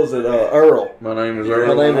 What was it? Earl. My name is My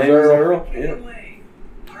Earl. name is Earl. Yeah.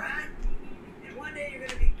 Alright? And one day you're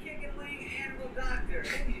gonna be Kicking Wing Animal Doctor.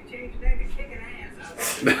 Maybe you change your name to Kicking Ass.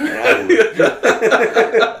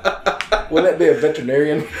 Wouldn't that be a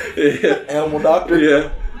veterinarian Yeah. animal doctor?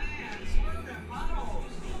 Yeah.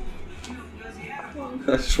 Does he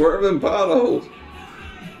have Swerving potholes.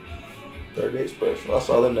 38 special. I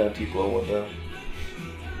saw them down T-Flow one time.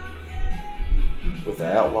 With the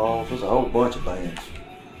Outlaws. There's a whole bunch of bands.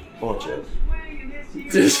 Bunch of them.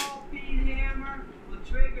 Just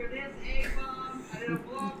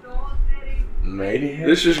Maybe.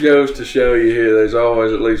 this just goes to show you here. There's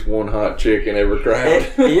always at least one hot chick in every crowd.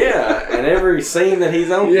 Yeah, and every scene that he's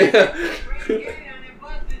on. Yeah.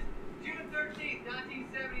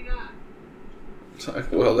 It's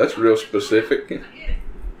like, well, that's real specific.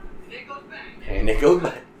 And it goes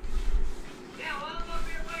back.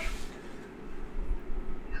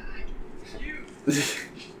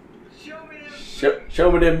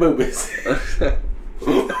 Show me them boobies.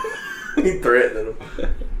 He threatening him.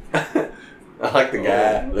 I like the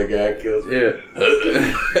guy. The guy kills me. Yeah.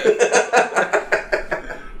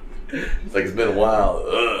 It's like it's been a while.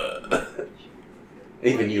 Ugh.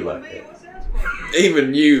 Even you like that.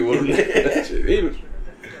 Even you wouldn't. Even.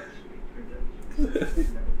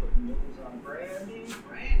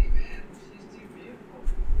 Brandy, man. She's too beautiful.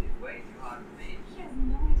 She's way too hot for me. She has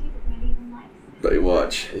no idea that Brandy even likes him.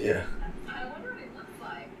 Baywatch. Yeah. I wonder what he looks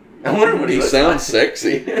like. I wonder what He looks sounds like.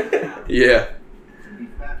 sexy. Yeah.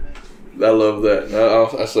 I love that.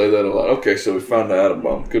 I say that a lot. Okay, so we found the atom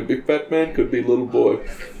bomb. Could be fat man, could be little boy.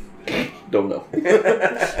 Don't know.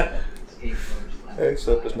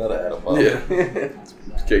 Except it's not an atom bomb. Yeah.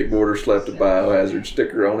 Skateboarder slapped a biohazard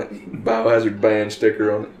sticker on it. Biohazard band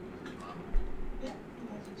sticker on it.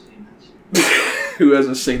 Who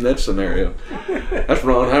hasn't seen that scenario? That's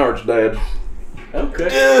Ron Howard's dad. Okay.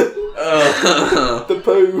 The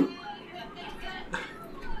poo.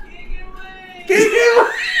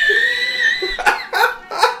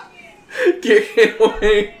 Kick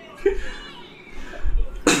away.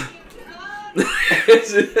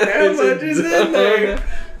 How much is in there?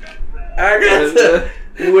 I got to,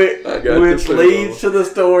 which the leads to the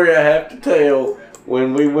story I have to tell.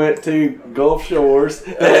 When we went to Gulf Shores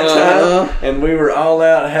that time, and we were all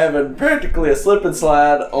out having practically a slip and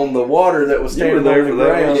slide on the water that was standing there on the for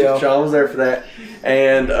that, ground. yeah. Sean was there for that,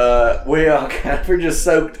 and we all were just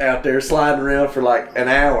soaked out there sliding around for like an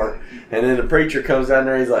hour. And then the preacher comes down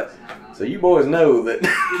there. He's like, "So you boys know that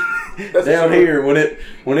down here when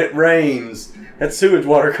it rains, that sewage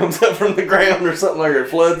water comes up from the ground or something like that, it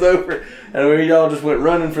floods over." And we all just went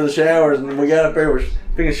running for the showers, and we got up there, we're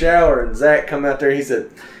taking a shower, and Zach come out there, he said,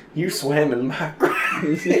 "You swam in my ground."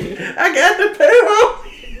 I got the poo on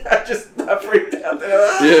me. I freaked out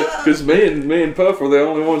there. Yeah, because me and Puff were the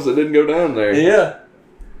only ones that didn't go down there. Yeah.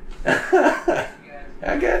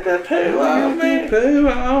 I got the poo on me. Poo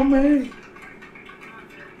on me.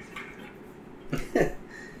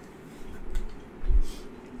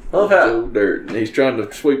 Love how, Joe Dirt. And he's trying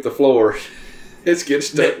to sweep the floor. It's getting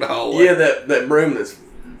stuck in the hallway. yeah, that broom that's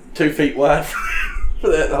 2 feet wide for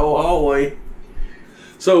that whole hallway.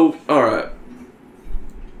 So, alright.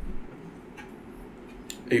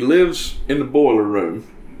 He lives in the boiler room.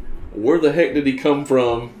 Where the heck did he come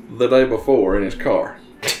from the day before in his car?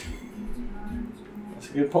 That's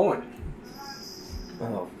a good point.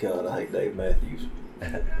 Oh God, I hate Dave Matthews.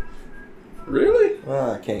 Really?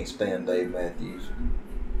 I can't stand Dave Matthews.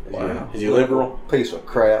 Wow. Is he liberal? Piece of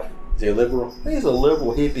crap. Is he a liberal? He's a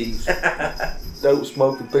liberal hippie, dope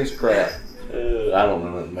smoking piece of crap. I don't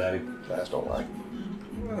know nothing about him. I just don't like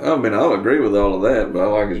him. I mean, I'll agree with all of that, but I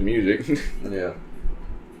like his music. Yeah.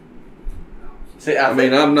 See, I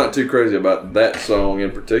mean, I'm not too crazy about that song in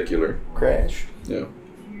particular. Crash. Yeah.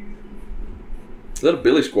 Is that a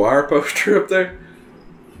Billy Squire poster up there?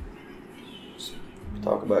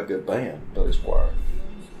 Talk about a good band, Billy Squire.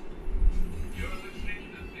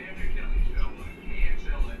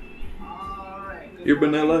 You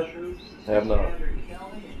been in LA? Have not.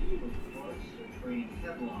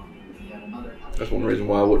 That's one reason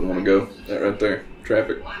why I wouldn't want to go. That right there.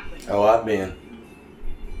 Traffic. Oh, I've been.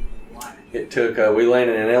 It took, we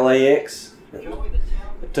landed in LAX.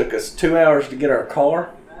 It took us 2 hours to get our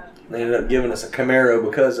car. They ended up giving us a Camaro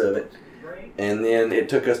because of it. And then it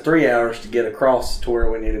took us 3 hours to get across to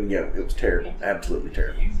where we needed to go. It was terrible. Absolutely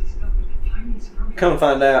terrible. Come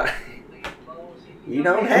find out, you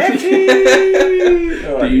don't have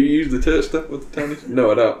to. Do you use the touch stuff with the tiny?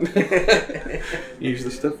 No, I don't. Use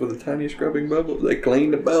the stuff with the tiny scrubbing bubbles. They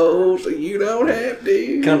clean the bowl so you don't have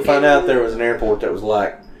to. Come find out there was an airport that was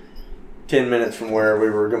like 10 minutes from where we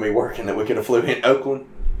were going to be working that we could have flew in Oakland.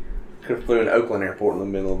 Could have flew in Oakland Airport and it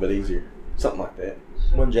would have been a little bit easier. Something like that.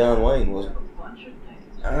 When John Wayne was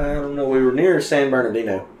I don't know. We were near San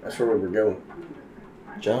Bernardino. That's where we were going.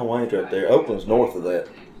 John Wayne's right there. Oakland's north of that.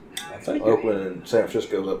 I think. Oakland and San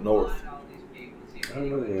Francisco's up north. I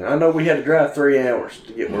don't know. I know we had to drive 3 hours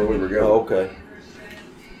to get where we were going. Oh, okay.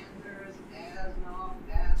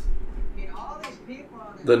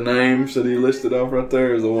 The names that he listed off right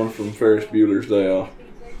there is the one from Ferris Bueller's Day Off.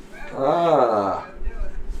 Ah.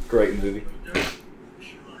 Great movie.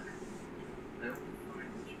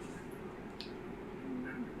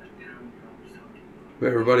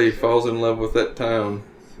 Everybody falls in love with that town.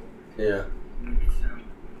 Yeah.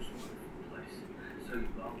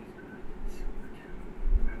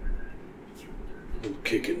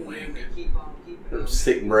 Kicking wing. Them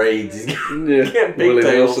sick braids. He's got Yeah. Willie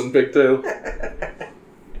pigtails. Nelson pigtail.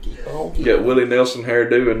 Keep on. You got Willie Nelson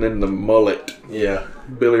hairdo and then the mullet. Yeah.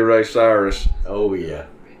 Billy Ray Cyrus. Oh, yeah.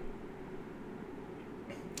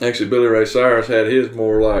 Actually, Billy Ray Cyrus had his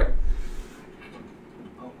more like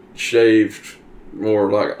shaved,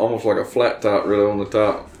 more like almost like a flat top, really on the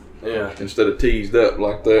top, Yeah. instead of teased up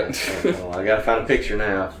like that. Oh, I got to find a picture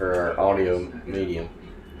now for our audio medium.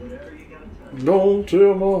 Don't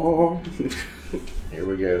tell my heart. Here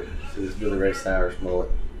we go. This is Billy Ray Cyrus mullet.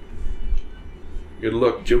 Good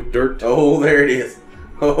luck, Joe Dirt. Oh, there it is.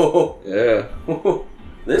 Oh. Yeah.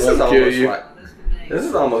 This Well, is kill almost you. like. This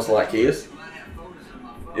is almost like his.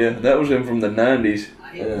 Yeah, that was him from the 90s.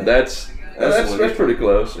 Yeah. That's That's that's pretty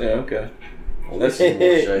close. Yeah, okay. This is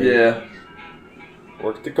more shady. Yeah.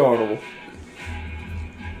 Work at the carnival.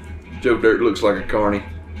 Joe Dirt looks like a carny.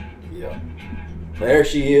 Yeah. There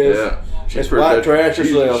she is. Yeah. Miss pretty White good. Trash She's-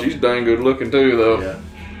 herself. She's dang good looking too, though. Yeah.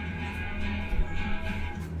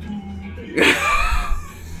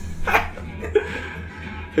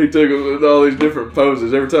 He took him with all these different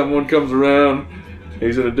poses. Every time one comes around,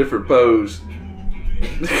 he's in a different pose.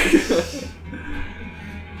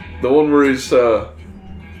 The one where he's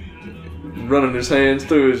running his hands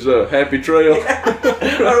through his happy trail.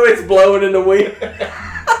 Oh, it's blowing in the wind.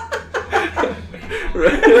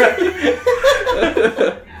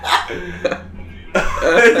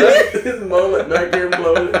 His mullet back here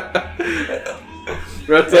blowing.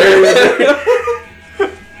 Right there.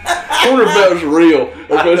 I wonder if that was real.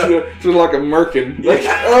 Or if it's just like a merkin. Like,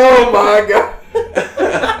 oh my god.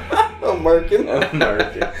 American.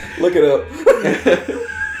 Look it up.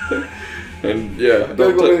 And yeah,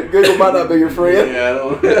 Google might not be your friend. Yeah, I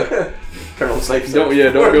don't. Turn on safe search.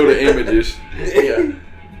 don't go to images. Yeah.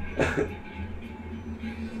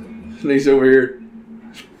 And he's over here.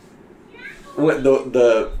 What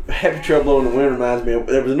the Happy Trouble in the Wind reminds me of.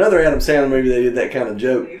 There was another Adam Sandler movie they did that kind of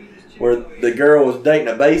joke where the girl was dating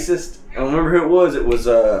a bassist. I don't remember who it was. It was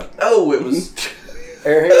it was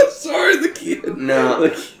Airhead. Sorry, the kid.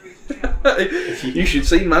 No. You should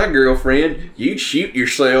see my girlfriend. You'd shoot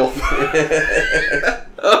yourself.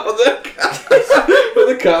 Oh,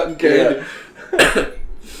 the cotton candy.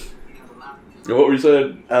 What were you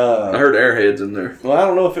saying? I heard Airheads in there. Well, I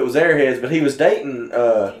don't know if it was Airheads, but he was dating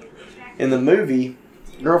in the movie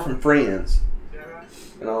girl from Friends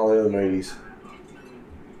and all the other movies.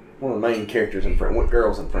 One of the main characters in Friends. What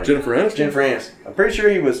girls in Friends? Jennifer Aniston? Jennifer Aniston. I'm pretty sure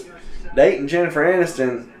he was dating Jennifer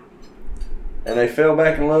Aniston, and they fell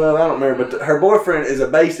back in love. I don't remember, but her boyfriend is a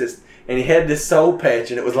bassist, and he had this soul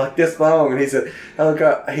patch, and it was like this long. And he said, "Oh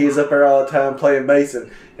God, he's up there all the time playing bass,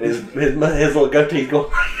 and his little goatee's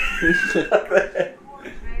going like that."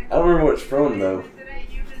 I don't remember what it's from though.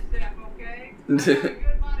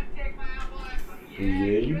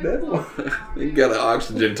 Yeah, you better. He got an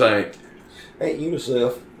oxygen tank. Ain't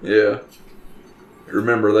UNICEF. Yeah.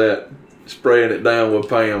 Remember that. Spraying it down with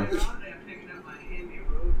Pam.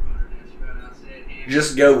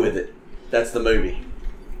 Just go with it. That's the movie.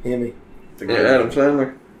 Hemi. It's a Yeah, good Adam movie.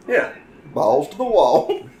 Sandler. Yeah. Balls to the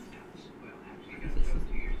wall.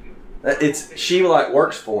 She like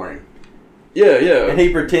works for him, Yeah, and yeah.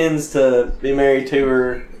 he pretends to be married to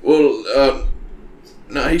her. Well,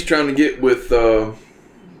 no, he's trying to get with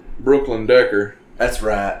Brooklyn Decker. That's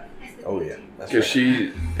right. Oh yeah. That's Because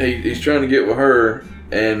right. he's trying to get with her,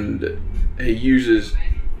 and he uses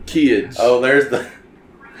kids. Oh, there's the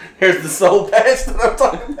soul patch that I'm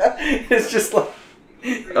talking about. It's just like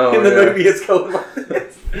Oh, in the yeah. movie, it's going like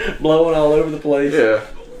this, blowing all over the place. Yeah.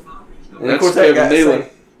 And That's of course, that Kevin guy Nealon. sang-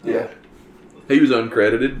 Yeah. He was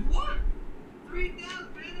uncredited.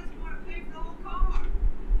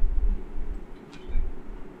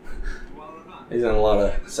 He's in a lot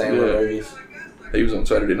of Sandler Yeah. movies. He was on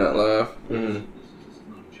Saturday Night Live. Mm.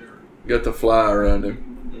 Got the fly around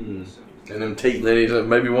him. And them teeth. And then he said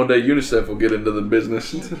maybe one day UNICEF will get into the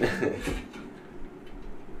business.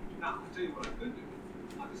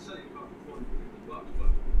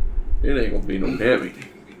 It ain't gonna be no heavy.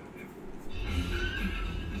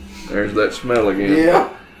 There's that smell again. Yeah.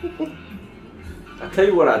 I tell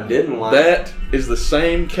you what, I didn't like. That is the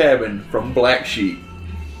same cabin from Black Sheep.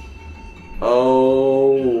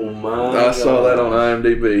 Oh my! I saw that on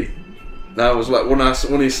IMDb. And I was like,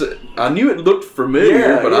 when he said, I knew it looked familiar,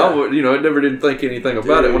 Yeah, but yeah. I would, I never didn't think anything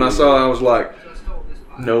about it. When I saw it, I was like,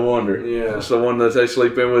 no wonder. Yeah. It's the one that they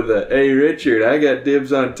sleep in with the, hey Richard, I got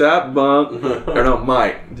dibs on top bunk. Or no,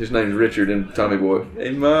 Mike. His name's Richard in Tommy Boy.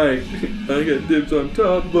 Hey Mike, I got dibs on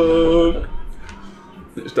top bunk.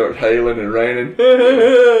 It starts hailing and raining.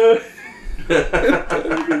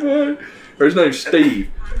 Or his name's Steve.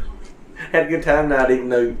 Had a good time tonight, even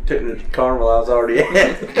though you took me to the carnival I was already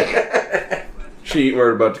at. She ain't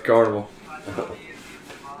worried about the carnival.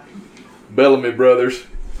 Bellamy Brothers.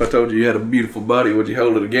 If I told you you had a beautiful body, would you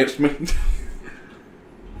hold it against me?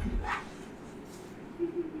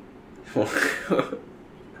 Look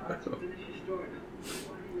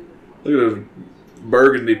at those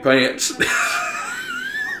burgundy pants.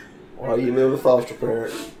 While you live with foster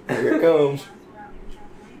parents. Here it comes.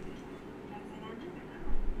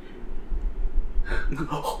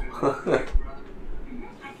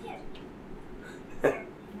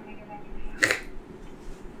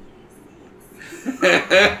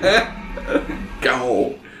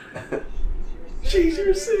 Go. She's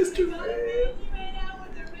your sister, man.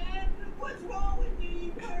 What's wrong with you,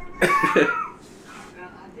 you pervert? I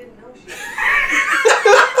didn't know she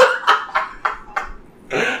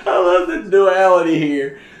I love the duality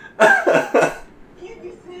here. You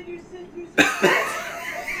said your sister's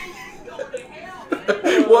go to hell.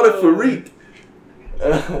 What a freak. I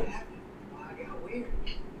got weird.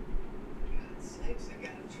 God sakes, I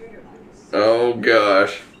gotta treat her like a Oh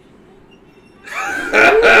gosh.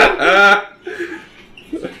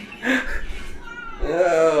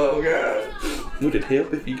 Oh god. Would it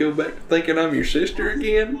help if you go back to thinking I'm your sister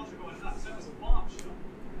again?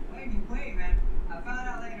 Wait, man. I found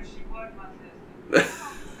out later she was my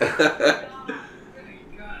sister.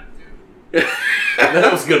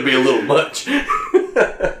 That was gonna be a little much.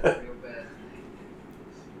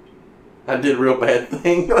 I did a real bad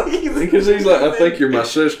thing. Because he's like, I think you're my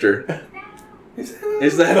sister.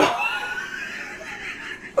 Is that all?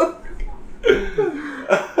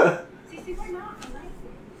 Sissy, we're not. I like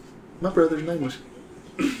it. My brother's name was.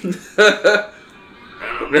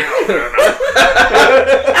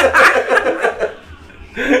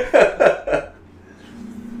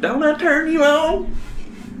 Don't I turn you on?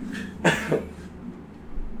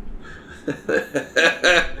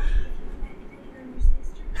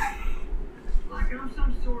 Like I'm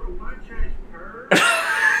some sort of white trash perv.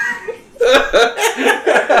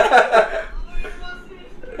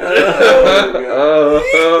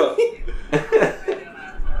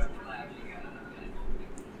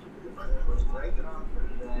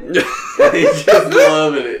 He's just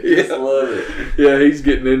loving it. Just Yeah. loving it. Yeah, he's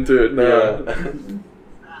getting into it now.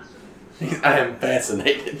 I am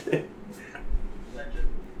fascinated.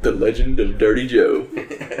 The Legend of Dirty Joe.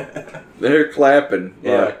 They're clapping.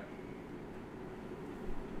 Yeah. Like,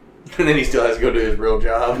 And then he still has to go do his real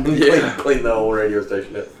job and Yeah. clean the whole radio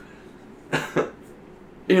station up.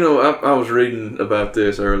 you know, I was reading about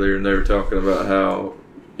this earlier, and they were talking about how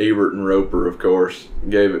Ebert and Roper, of course,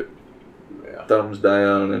 gave it Yeah. thumbs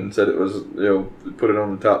down and said it was, put it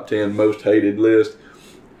on the top 10 most hated list.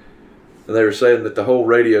 And they were saying that the whole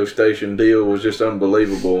radio station deal was just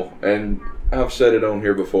unbelievable. And I've said it on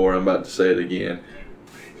here before, I'm about to say it again.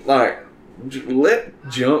 Like, let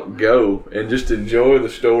junk go and just enjoy the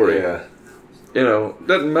story. Yeah. You know,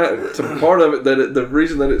 doesn't matter. It's a part of it that the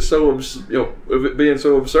reason that it's so, of it being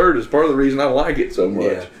so absurd is part of the reason I like it so much.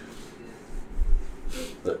 Yeah.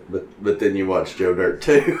 But then you watch Joe Dirt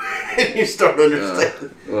too, and you start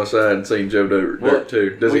understanding. Well, so I hadn't seen Joe Dirt What?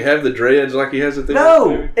 too. Does he have the dreads like he has at the No,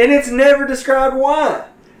 end? and it's never described why.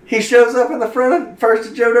 He shows up in the front of first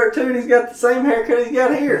of Joe Dirt 2 and he's got the same haircut he's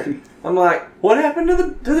got here. I'm like, what happened to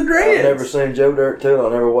the dreads? I've never seen Joe Dirt 2. I'll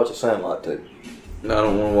never watch it sound like 2. No, I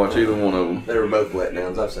don't want to watch either one of them. They were both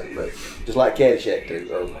letdowns. I've seen both. Just like Caddyshack 2.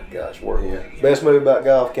 Oh my gosh. Worst. Yeah. Best movie about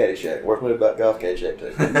golf, Caddyshack. Worst movie about golf, Caddyshack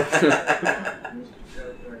 2.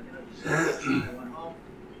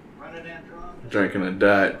 Drinking a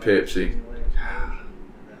Diet Pepsi.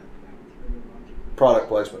 Product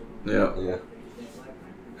placement. Yeah. Yeah.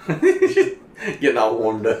 Getting all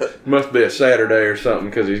warmed up. Must be a Saturday or something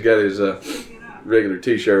because he's got his regular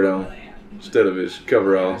T-shirt on instead of his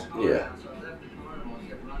coveralls. Yeah.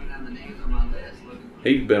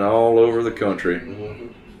 He's been all over the country.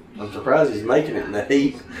 I'm surprised he's making it in the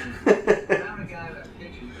heat.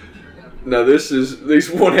 Now this is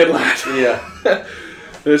these one headlights. Yeah.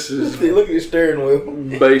 This is Look at his steering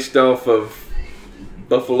wheel. based off of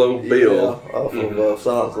Buffalo Bill. Yeah, off of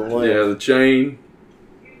Sonic the Lynch. Yeah, the chain.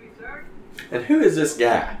 And who is this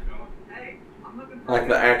guy? Like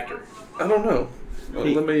the actor. I don't know. Well,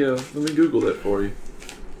 let me Google that for you.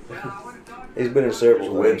 He's been in There's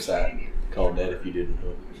several a things. website called that if you didn't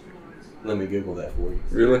know. Let me Google that for you.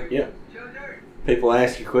 Really? Yeah. People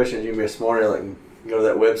ask you questions, you can be a smart aleck and go to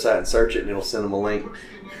that website and search it and it'll send them a link.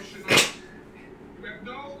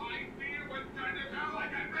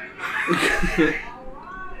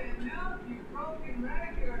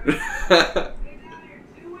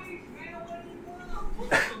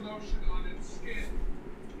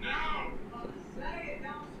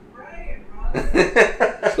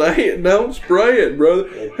 Say it, don't spray it,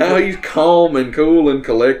 brother. How he's calm and cool and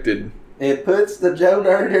collected. It puts the Joe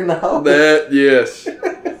Dirt in the hole. That, yes.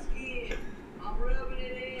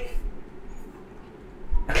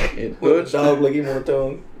 It Put puts, a dog lick him on the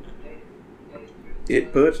tongue.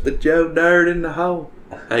 it puts the Joe Dirt in the hole.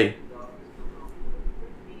 Hey.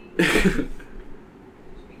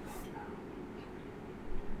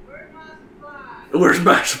 Where's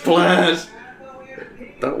my supplies?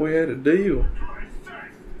 Thought we had a deal.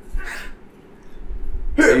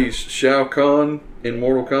 He's Shao Kahn in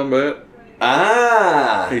Mortal Kombat.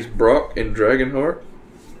 Ah, He's Brock in Dragonheart.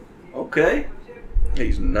 okay.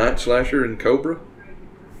 He's Night Slasher in Cobra.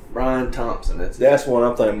 Brian Thompson, that's it. That's one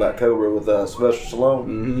I'm thinking about. Cobra with Sylvester Stallone.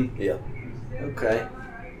 Mm-hmm. Yeah. Okay.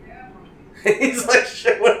 He's like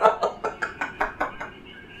showing off.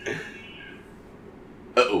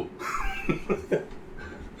 Uh-oh.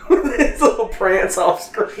 With his little prance off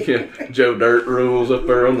screen. Yeah, Joe Dirt rules up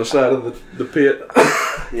there on the side of the pit.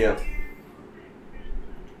 Yeah.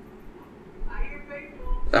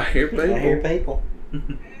 I hear people. I hear people.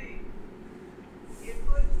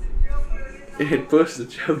 It puts the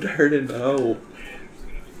Joe Dirt in the hole.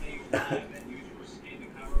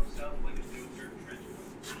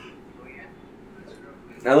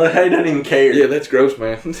 Now look, he doesn't even care. Yeah, that's gross,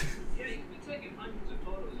 man. Yeah, he's been taking hundreds of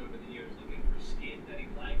photos over the years looking for skin that he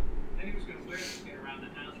liked. Then he was going to wear the skin around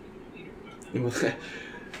the house with the cleaner.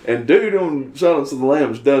 And dude on Silence of the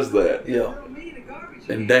Lambs does that. Yeah.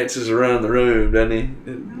 And dances around the room, doesn't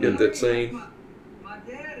he? Get that scene. My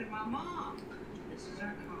dad and my mom. This is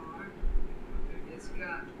our car. It's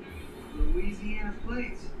got Louisiana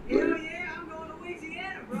plates. Hell yeah, I'm going to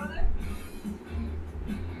Louisiana, brother.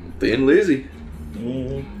 Thin Lizzy.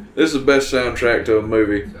 Mm-hmm. This is the best soundtrack to a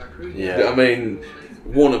movie. Yeah. I mean,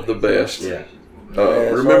 one of the best. Yeah. it's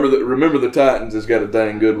Remember the Titans has got a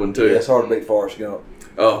dang good one too. Yeah, it's hard to beat Forrest Gump.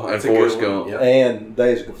 Oh, and That's a good Forrest one. Gump. Yeah. And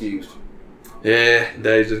Days of Confused. Yeah,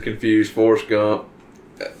 Days of Confused, Forrest Gump.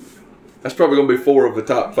 That's probably gonna be 4 of the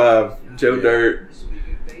top 5. Joe Dirt,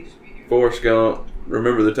 Forrest Gump.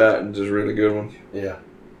 Remember the Titans is a really good one. Yeah.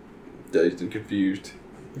 Dazed and Confused.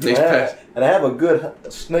 And These I, past, and I have a good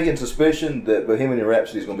sneaking suspicion that Bohemian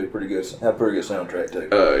Rhapsody is going to be pretty good. Have a pretty good soundtrack too.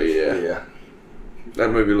 yeah. Yeah.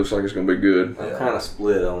 That movie looks like it's gonna be good. I'm kind of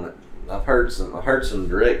split on it. I've heard some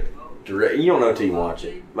direct. You don't know till you watch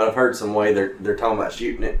it, but I've heard some way they're talking about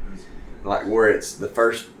shooting it, like where it's the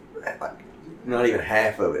first, like not even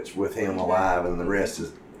half of it's with him alive, and the rest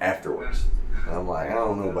is afterwards. And I'm like, I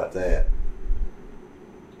don't know about that.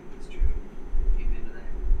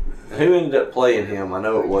 Who ended up playing him? I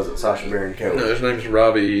know it wasn't Sacha Baron No, Cohen. his name's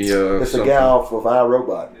Robbie. It's the guy off of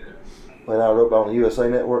iRobot. Playing iRobot on the USA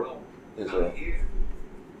Network. It's a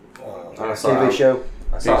I saw TV show.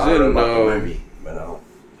 I saw He's in, the movie, but I don't.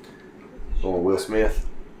 Or Will Smith.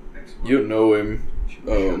 You know him.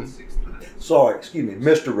 Sorry, excuse me,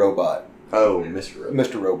 Mr. Robot. Oh, Mr. Robot.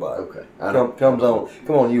 Mr. Robot. Okay. I don't. Come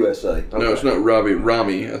on USA. No, it's not Robbie.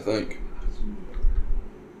 Rami, I think.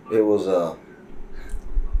 It was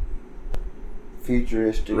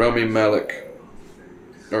futuristic. Rami Malek.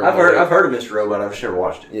 Or I've Malek. heard of Mr. Robot. I've just never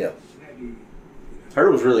watched it. Yeah. Heard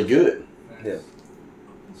it was really good. Yeah.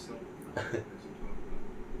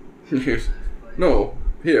 Yes. No,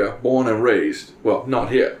 here, born and raised. Well, not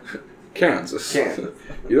here. Kansas. Kansas.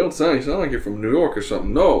 You sound like you're from New York or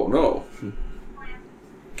something. No.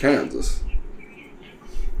 Kansas.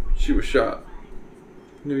 She was shot.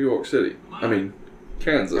 New York City. I mean,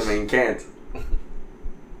 Kansas. Kansas.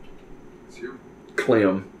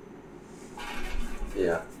 Clem.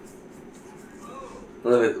 Yeah.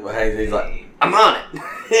 He's like, I'm on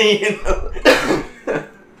it. You know.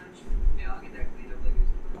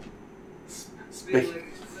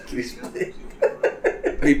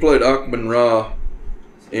 He played Akhman Ra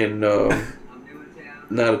in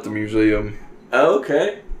Night at the Museum. Oh,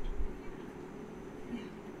 okay.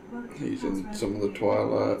 He's in some of the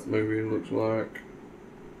Twilight movie, it looks like.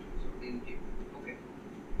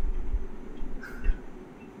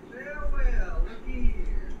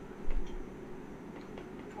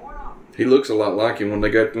 He looks a lot like him when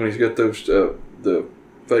he's got those the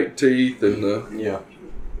fake teeth and the Yeah.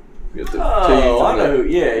 got the teeth. Oh, I and know. the-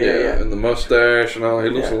 Yeah. and the mustache and all. He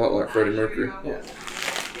looks Yeah. a lot like Freddie Mercury. Yeah.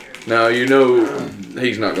 Now you know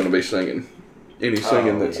he's not going to be singing. Any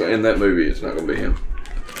singing that's yeah. in that movie, it's not going to be him.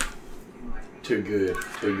 Too good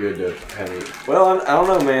to have it. Well, I don't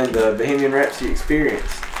know, man. The Bohemian Rhapsody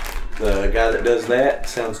Experience. The guy that does that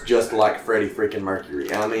sounds just like Freddie freaking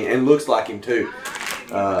Mercury. I mean, and looks like him too.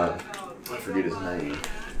 I forget his name.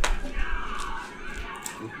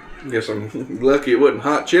 Guess I'm lucky it wasn't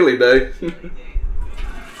Hot Chili Day.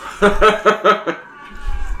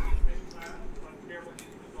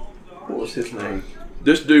 What was his name?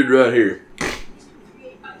 This dude right here,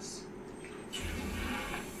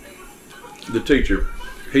 the teacher,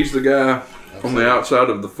 he's the guy on the outside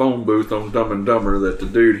of the phone booth on Dumb and Dumber that the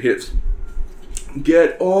dude hits.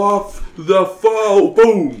 Get off the phone!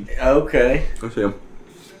 Boom! Okay. That's him.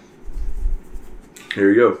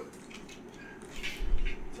 Here you go.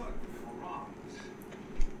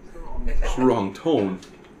 It's the wrong tone.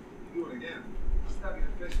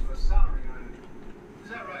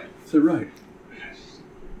 Is that right?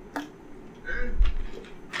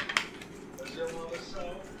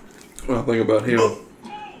 When I think about him,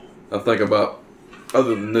 I think about,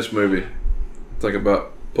 other than this movie, I think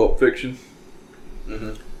about Pulp Fiction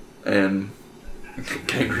and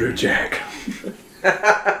Kangaroo Jack.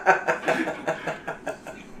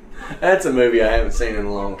 That's a movie I haven't seen in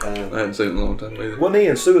a long time. I haven't seen it in a long time either. Wasn't he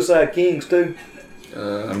in Suicide Kings too?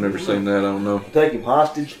 I've never seen that. I don't know. Take him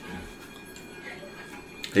hostage.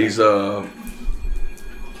 He's in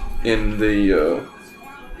the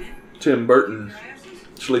Tim Burton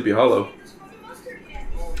Sleepy Hollow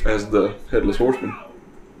as the Headless Horseman.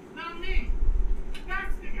 Not me.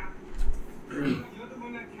 That's the guy. You're the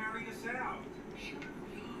one that carried us out.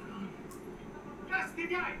 That's the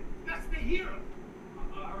guy. That's the hero.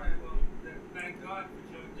 All right, well, then thank God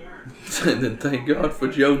for Joe Dirt. And then thank God for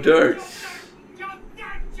Joe Dirt. Joe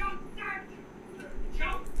Dirt, Joe Dirt,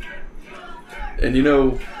 Joe Dirt, Joe Dirt. And you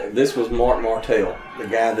know, This was Mark Martell, the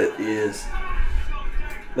guy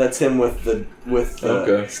that's him with the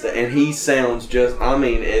Okay. and he sounds just, I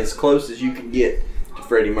mean, as close as you can get to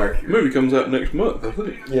Freddie the Mercury. movie comes out next month, I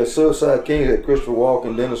think. Yeah, Suicide King had Christopher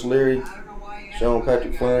Walken, Dennis Leary, Sean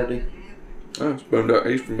Patrick Flaherty. Oh, it's Boondock.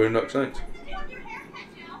 He's from Boondock Saints.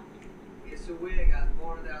 It's a wig I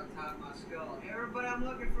born out top of my skull. Everybody, I'm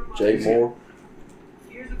looking for my Jay Moore.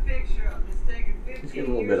 Here's a picture of this taken 15 He's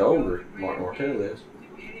getting a little years bit ago older, with Mark Grant Martell Hill. is.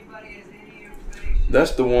 If anybody has any information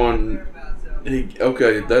That's the one. whereabouts of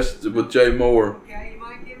him. That's with Jay Moore. Okay, you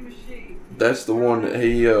might get a machine. That's the one that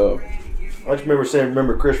he. I just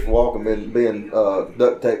remember Christopher Walken being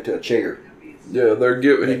duct taped to a chair. Yeah, They he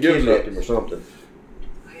gives kidnapped up. him or something.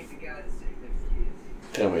 I ain't the guy that saved them kids.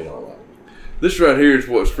 Tell me you don't like it. This right here is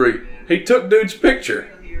what's freak. He took dude's picture.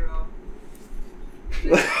 Real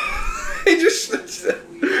hero. He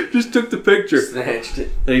just took the picture. Snatched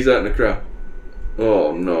it. And he's out in the crowd.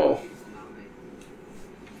 Oh no.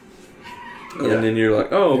 Yeah. And then you're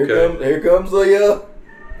like, oh okay. Here comes the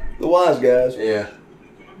wise guys. Yeah.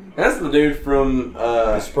 That's the dude from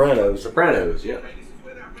The Sopranos. Sopranos, yeah.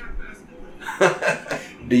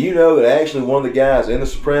 Do you know that actually one of the guys in The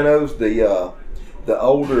Sopranos, the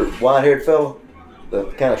older white-haired fella, the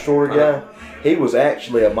kind of shorter guy, he was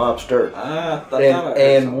actually a mobster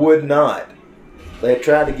and would not. They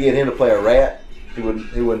tried to get him to play a rat. He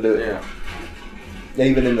wouldn't do it. Yeah.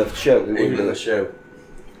 Even in the show, he wouldn't Even do in the it. show.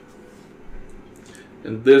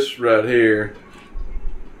 And this right here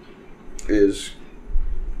is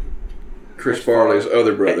Chris Farley's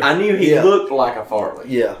other brother. I knew he Yeah. looked like a Farley.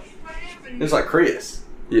 Yeah. What happened? He was like Chris.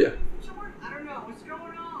 Yeah. I don't know. What's going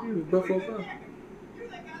on? Buffalo Bill. You're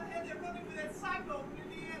that guy that had that running with that psycho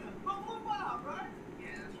in Indiana. Buffalo Bob, right? Yeah,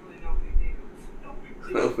 that's really no big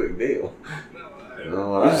deal. No big deal. No,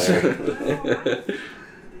 No, I heard. Your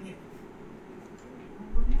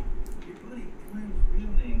buddy Glenn's real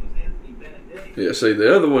name was Anthony Benedetti. Yeah, see,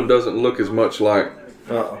 the other one doesn't look as much like.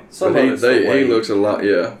 Some But of it's the he way, looks a lot,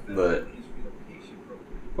 yeah. But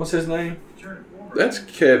what's his name? That's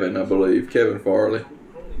Kevin, I believe. Kevin Farley.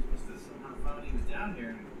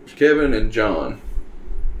 It's Kevin and John.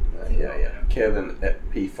 Yeah. Kevin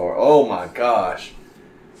P. Farley. Oh my gosh.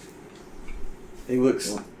 He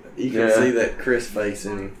looks. You can Yeah. see that Chris face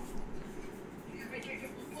in him.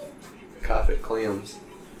 Coffee Clems.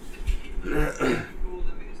 Cool, let me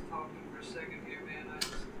just talk to him for a second here, man.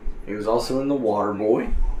 He was also in The Water Boy.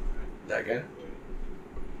 That guy.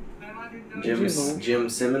 Jim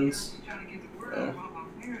Simmons. Trying to get the word Oh. out about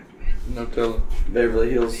my parents, man. No telling. Beverly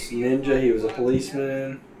Hills Ninja. He was a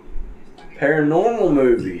policeman. Paranormal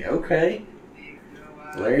movie. Okay.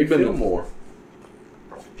 Larry He'd been- Fillmore.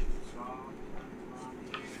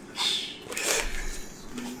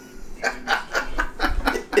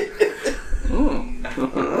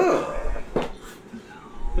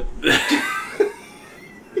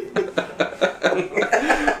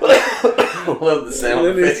 Love the sound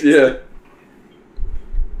effects. Yeah.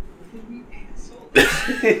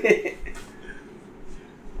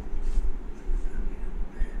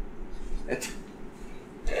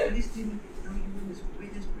 I just didn't know you were this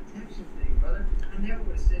witness protection thing, brother. I never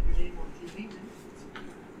would have said your name on TV.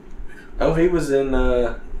 Oh, he was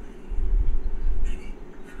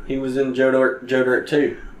in Joe Dirt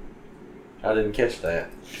 2. I didn't catch that.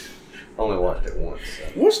 Only watched it once. So.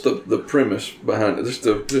 What's the premise behind it? Just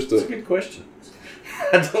That's a a. good question.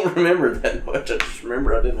 I don't remember that much. I just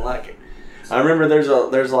remember I didn't like it. I remember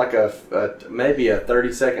there's like a maybe a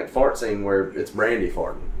 30-second fart scene where it's Brandy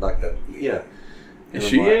farting, like the yeah. Is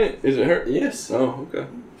she in it? Is it her? Yes, Oh, okay.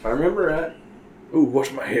 if I remember right. Ooh,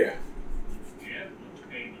 wash my hair. Yeah,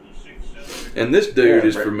 okay, with a 6 And this dude Yeah,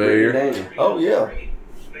 is Brittany familiar. Daniel. Oh yeah,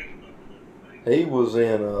 Speaking of he was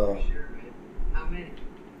in. Sure, man. How many?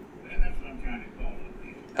 that's what I'm trying to call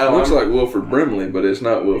it. Oh, Looks like Wilford Brimley, but it's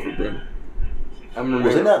not Wilford Brimley. I'm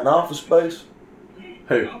Was he not in Office Space?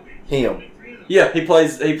 Who? Him. Yeah, he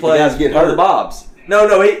plays guys get one of the hurt. Bobs.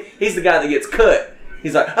 No, he's the guy that gets cut.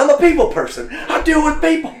 He's like, I'm a people person. I deal with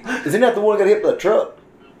people. Is he not the one that got hit by the truck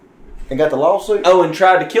and got the lawsuit? Oh, and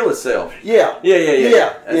tried to kill himself. Yeah. Yeah. Yeah.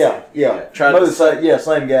 That's- Tried Maybe to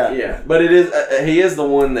same guy. Yeah, but it is he is the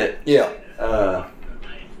one that Yeah.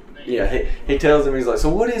 Yeah, he tells him, he's like, so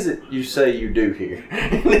what is it you say you do here?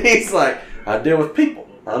 And he's like, I deal with people.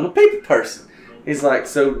 I'm a people person. He's like,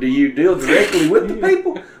 so do you deal directly with the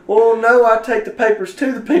people? Well, no, I take the papers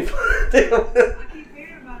to the people. I keep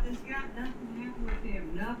hearing about this guy. Nothing happened with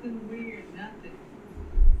him. Nothing weird.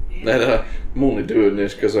 Nothing. That I'm only doing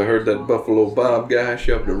this because I heard that Buffalo Bob guy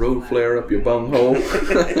shoved a road flare up your bunghole.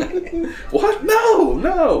 What?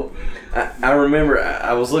 No. I remember,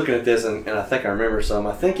 I was looking at this and I think I remember some.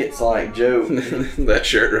 I think it's like Joe. That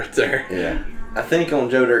shirt right there. Yeah. I think on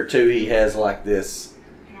Joe Dirt 2 he has like this,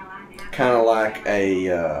 kind of like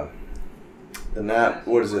a, the night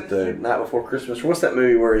before Christmas? What's that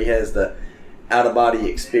movie where he has the out-of-body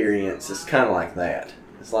experience? It's kind of like that.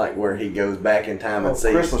 It's like where he goes back in time and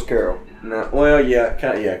sees. Christmas Carol. No, well, yeah,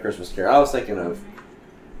 Christmas Carol. I was thinking of.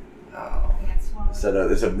 Oh,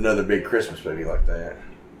 it's another big Christmas movie like that.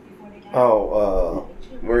 Oh,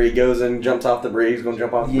 Where he goes and jumps off the bridge. He's gonna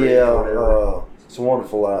jump off the bridge. yeah. Or whatever. It's a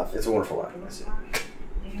Wonderful Life. It's a Wonderful Life. That's it.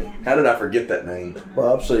 How did I forget that name?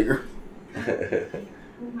 Bob Seger.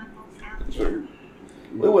 So,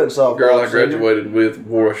 We went and saw girl Bob I graduated with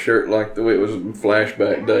wore a shirt like the way it was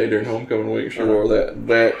flashback day during homecoming week. She wore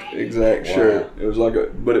that exact Wow. shirt. It was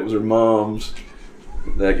but it was her mom's.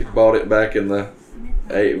 Like bought it back in the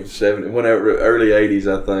 70s, whenever early 80s,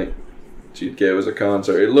 I think. It was a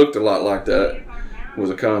concert. It looked a lot like that. It was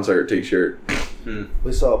a concert T-shirt.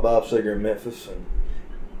 We saw Bob Seger in Memphis, and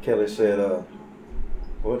Kelly said, "I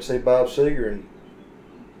went to see Bob Seger, and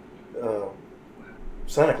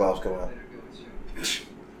Santa Claus come out.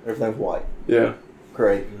 Everything's white. Yeah.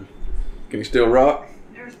 Great. Can you still rock?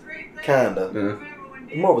 Kinda.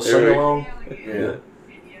 Yeah. More of a sing-along. Yeah.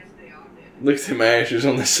 Look at them ashes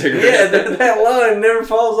on the cigarette. Yeah, that line never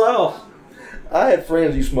falls off. I had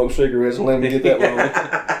friends who smoked cigarettes and let me get that long.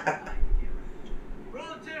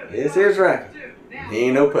 Yes, here's right. He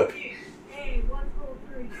ain't no puppy. Hey, 1, 4,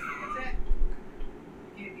 3. What's that?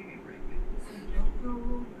 Give me a break. Don't go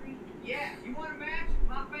rule 3. Yeah, you want a match?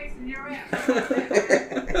 My face in your ass.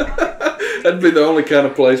 That'd be the only kind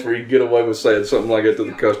of place where you get away with saying something like that to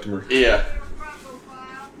the customer. Yeah.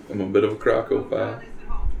 I'm a bit of a crocophile.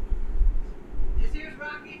 This here's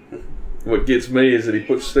Rocky. What gets me is that he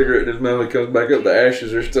puts a cigarette in his mouth and comes back up, the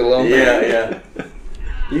ashes are still on there. Yeah.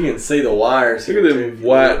 You can see the wires. Look at them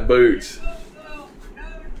white boots.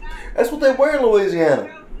 That's what they wear in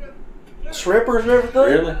Louisiana. Shrimpers and everything.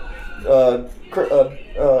 Really?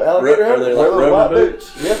 Alligator Are they hunters like wear those rubber white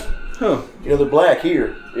boots? boots. Yeah. Huh. You know, they're black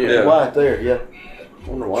here. Yeah. They're white there, yeah.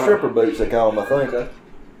 Wonder why. Stripper boots, they call them, I think.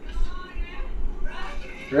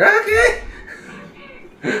 Rocky!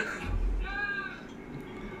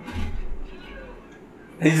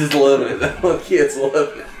 He's just loving it. The little kid's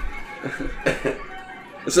loving it.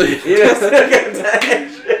 So, Yeah, still got that.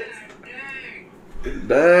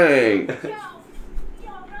 dang.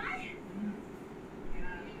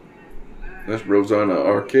 That's Rosanna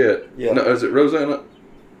Arquette. Yeah. No, is it Rosanna?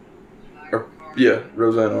 Yeah,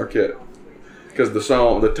 Rosanna Arquette. Because the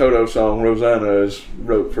Toto song, Rosanna is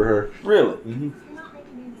wrote for her. Really?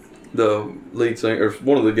 The lead singer, or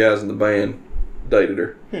one of the guys in the band, dated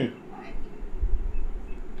her.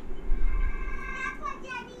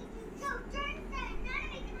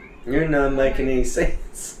 You're not making any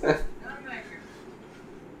sense. That's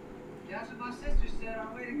what my sister said on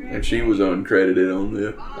the way to Grand And she was uncredited on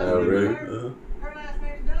the. Oh, really? Her last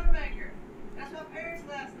name's Nutmaker. That's my parents'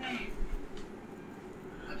 last name.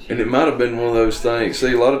 And it might have been one of those things.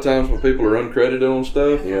 See, a lot of times when people are uncredited on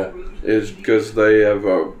stuff, Yeah. is because they have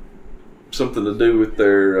something to do with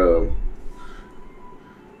their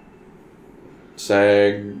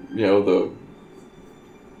SAG, the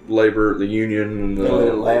labor, the union, and They let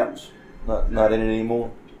it the. lapse. Not in it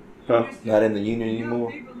anymore. Huh? Not in the union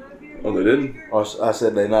anymore. Oh, they didn't? Or I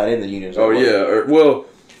said they're not in the union. Oh, yeah.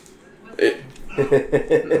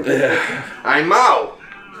 I'm out.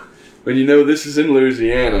 But this is in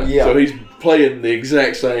Louisiana. Yeah. So he's playing the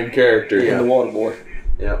exact same character. In the Water Boy.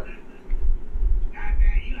 Yep.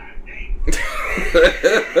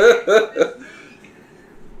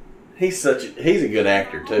 He's a good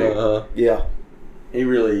actor too. Yeah. He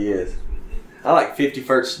really is. I like 50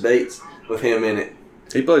 First Dates with him in it.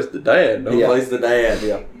 He plays the dad, don't He he? plays the dad.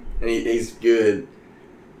 Yeah. And he's good.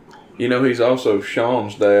 He's also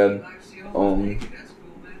Sean's dad on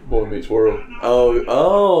Boy Meets World.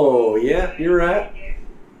 Oh, yeah, you're right.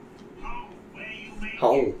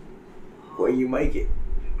 Home, where you make it.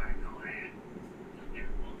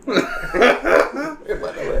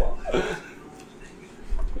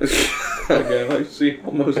 Okay, I see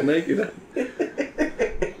almost naked.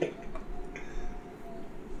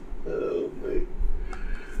 Oh, man.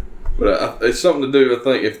 But it's something to do. I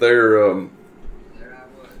think if they're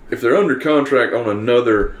under contract on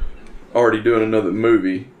already doing another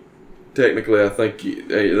movie, technically I think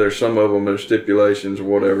there's some of them that are stipulations or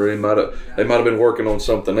whatever. They might have been working on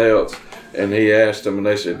something else, and he asked them, and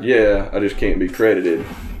they said, "Yeah, I just can't be credited."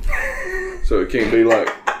 So it can't be like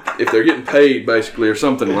if they're getting paid basically or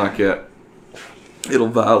something like that. It'll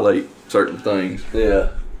violate certain things. Yeah.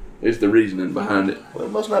 It's the reasoning behind it. Well,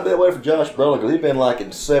 it must not be that way for Josh Brolin because he's been like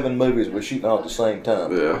in 7 movies we're shooting all at the same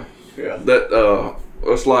time. Yeah. That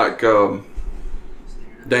it's like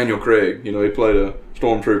Daniel Craig. You know, he played a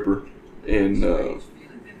stormtrooper in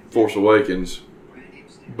Force Awakens,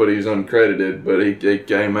 but he's uncredited. But he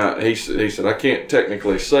came out. He said, I can't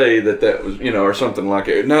technically say that was, you know, or something like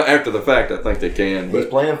it. Now after the fact, I think they can. He's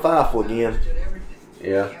But playing Feifel again.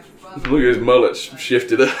 Yeah. look at his mullet's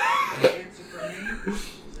shifted up.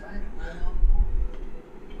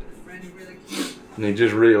 And he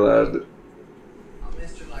just realized it.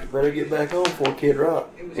 Better get back on before Kid Rock.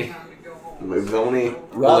 Moves on in.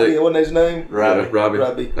 Robbie, wasn't his name? Robbie. Yeah, Robbie.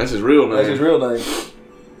 Robbie. That's his real name. That's his real name.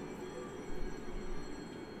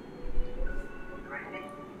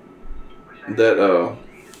 That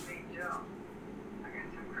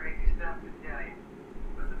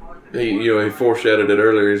he foreshadowed it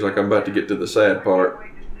earlier. He's like, I'm about to get to the sad part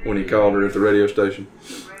when he called her at the radio station.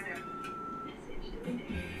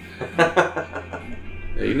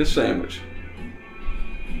 Eating a sandwich.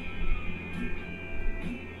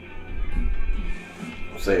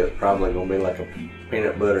 See, it's probably gonna be like a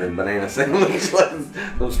peanut butter and banana sandwich, like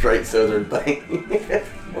some straight Southern thing.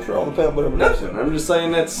 What's wrong with peanut butter and banana? Nothing. I'm just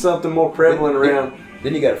saying that's something more prevalent around.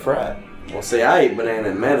 Then you got it fried. Well, see, I eat banana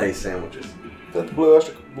and mayonnaise sandwiches. Is that the Blue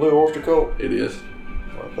Oyster Cult? It is.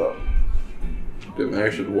 I thought. Them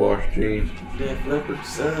acid wash jeans. Def Leppard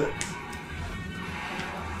sucks.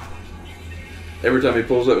 Every time he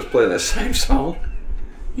pulls up, it's playing that same song.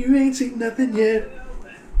 You ain't seen nothing yet.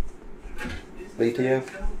 BTO?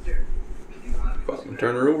 Bottom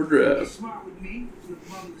Turner Overdrive. Smart with me, with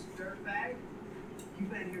mother's dirtbag. You've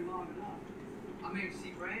been here long enough. I'm here to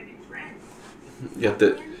see Brandy. Brandy. Got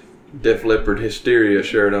that Def Leppard Hysteria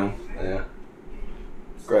shirt on. Yeah.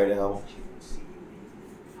 Great album.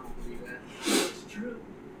 It's true.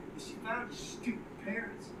 She found your stupid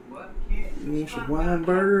parents. What kid? You want some wine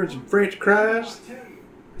burger and some French fries? I'll tell you,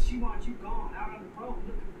 but she wants you gone out on the road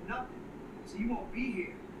looking for nothing. So you won't be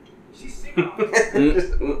here. She's sick of you. She's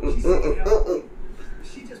sick of you.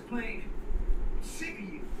 She's just plain sick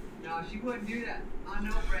of you. No, she wouldn't do that. I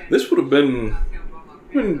know, Brandon. This would have been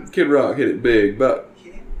when Kid Rock hit it big, about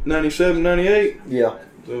 97, 98. Yeah.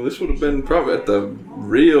 So this would have been probably at the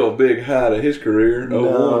real big height of his career.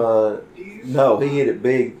 01. No, he hit it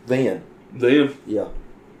big then. Then, Yeah.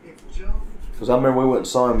 Because I remember we went and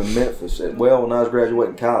saw him in Memphis. When I was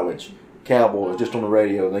graduating college, Cowboy was just on the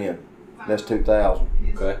radio then. That's 2000.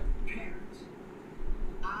 Okay.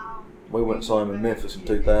 We went and saw him in Memphis in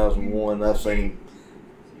 2001. I've seen him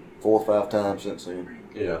 4 or 5 times since then.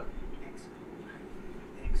 Yeah.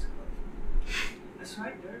 That's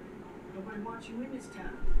right, Dirk. Nobody wants you in this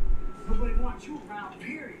town. Nobody wants you around,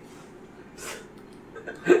 period.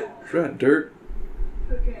 that's right, Dirk.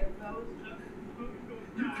 Look at it, fellas.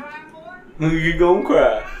 You crying, boy? You gonna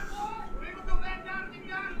cry. We will go back down to the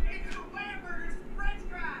yard and get some hamburgers and french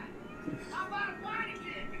fries. How about a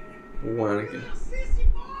Weineken? Weineken. Little sissy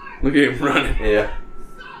boy. Look at him running. Yeah.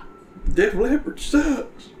 Def Leppard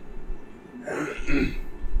sucks.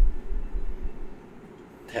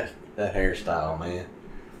 That hairstyle, man.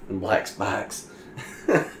 And black spikes.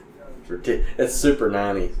 That's super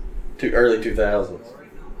 90s. Early 2000s.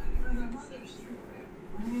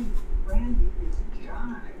 Brandy is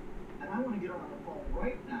jive. And I want to get her on the phone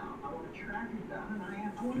right now. I want to track her down and I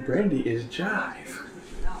have to. Brandy is jive.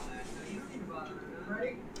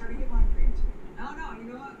 Ready? Try to get my cream. No, you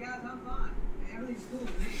know what, guys? I'm fine. Everything's cool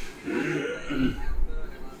with me.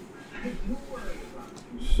 Don't worry about it.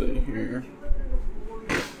 Let's see here.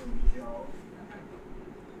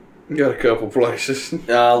 Got a couple places.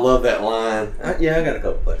 I love that line. Yeah, I got a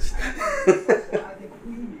couple places. I think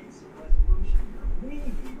we need some resolution here. We need a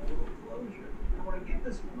little closure. I want to get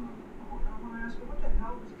this one on the phone. I want to ask her what the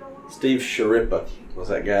hell is going on. Steve Sharippa was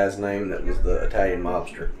that guy's name that was the Italian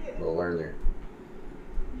mobster. A little earlier.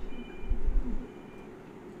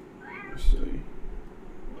 Let's see.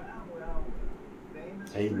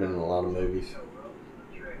 He's been in a lot of movies.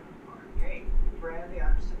 Hey, Brandy,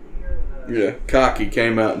 I'm sitting here with a... Yeah, Cocky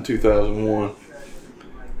came out in 2001.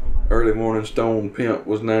 Early Morning Stone Pimp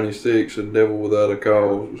was 96, and Devil Without a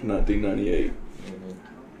Cause was 1998.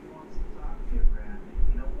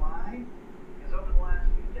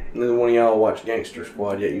 Neither one of y'all watched Gangster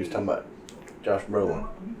Squad yet. You was talking about Josh Brolin.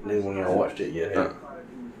 Neither one of y'all watched it yet. Have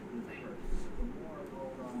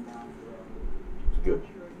you?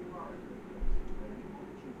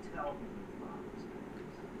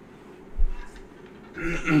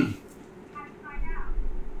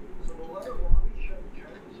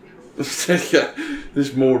 It's good.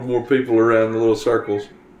 There's more and more people around the little circles.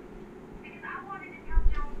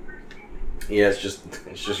 Yeah, it's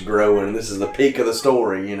just growing. This is the peak of the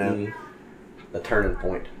story, you know, the turning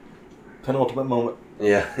point. Penultimate moment.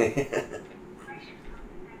 Yeah.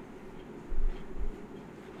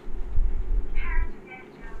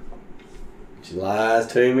 She lies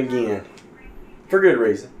to him again, for good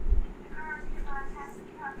reason.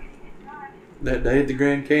 That day at the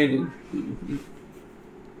Grand Canyon.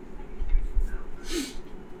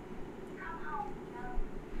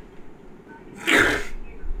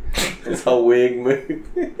 This whole wig move.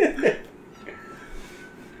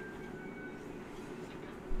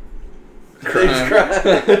 He's crying.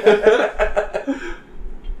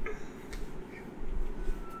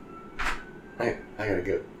 I gotta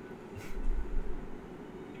go.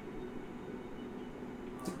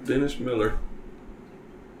 Dennis Miller.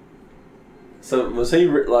 So was he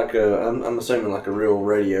like a? I'm assuming like a real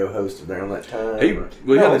radio host around that time.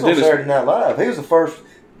 We No, had he a was on Dennis. Saturday Night Live. He was the first.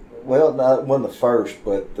 Well, not wasn't the first,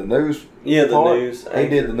 but the news. Yeah, the part, news He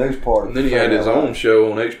did the news part. And then he had his own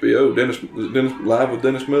show on HBO. Dennis Live with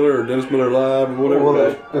Dennis Miller or Dennis Miller Live or whatever. Well,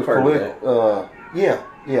 it I've heard of yeah.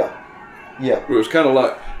 was. It was kind of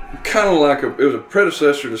like it was a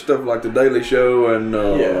predecessor to stuff like the Daily Show and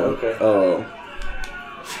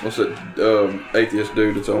what's that atheist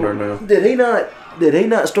dude that's on there now? Did he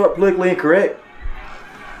not start politically incorrect?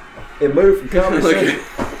 It moved from Comedy Look Central.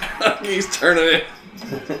 at he's turning it. He's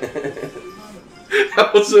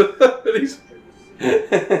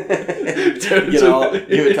give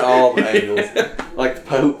it to all the angles, like the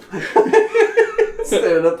Pope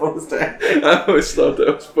standing up on the stage. I always thought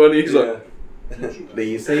that was funny. He's like, do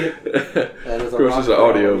you see it? of course, it's an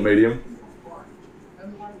audio medium.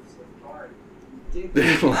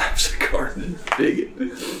 Life's a garden. Dig it.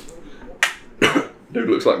 Dude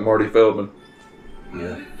looks like Marty Feldman.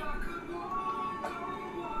 Yeah.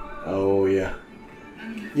 Oh yeah.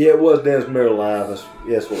 Yeah, it was Dennis Miller Live.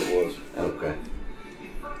 That's what it was. Okay.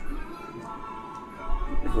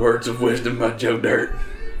 Words of Wisdom by Joe Dirt.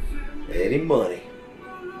 Eddie Money.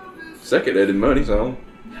 Second Eddie Money song.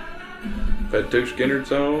 Had 2 Skinner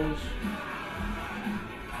songs.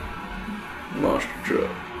 Monster Truck.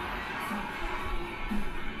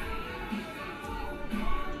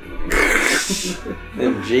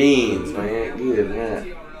 Them jeans, man. Good,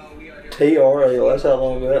 man. TRL. That's how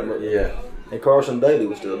long ago that was. Yeah. And Carson Daly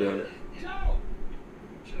was still doing it.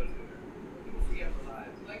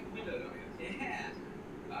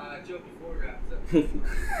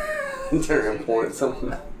 Turning point,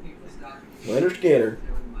 something. Leonard Skinner.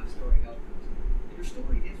 Your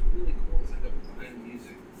story is really cool. It's like a behind the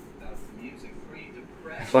music without the music. Were you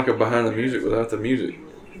depressed? It's like a behind the music without the music. You were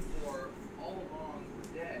looking for all along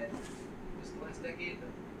were dead. Was the last decade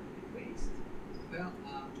a waste? Well,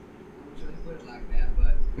 I wish I could put it like that,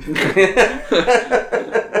 but.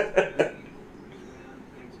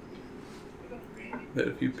 Met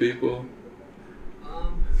a few people.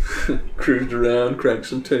 Um, Cruised around, cranked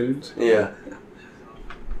some tunes. Yeah.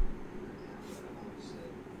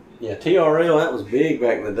 Yeah, TRL, that was big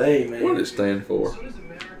back in the day, man. What did it stand for? so does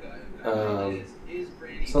America.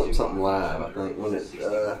 Something live, I think. When it,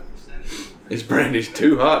 Is Brandy's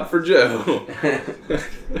too hot for Joe?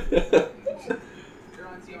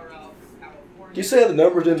 Did you say the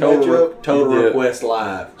numbers didn't match up? Total Yeah. Request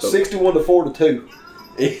Live. 61-4-2.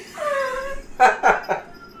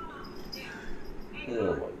 Oh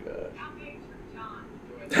my god.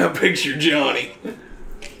 How big's your Johnny?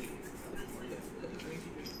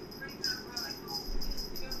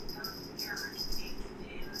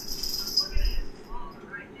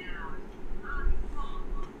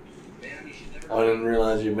 I didn't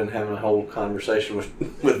realize you've been having a whole conversation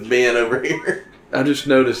with Ben over here. I just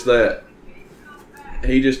noticed that.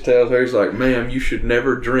 He just tells her, he's like, ma'am, you should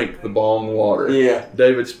never drink the bong water. Yeah.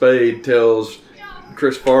 David Spade tells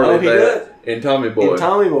Chris Farley he that in Tommy Boy. And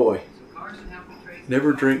Tommy Boy.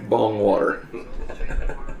 Never drink bong water.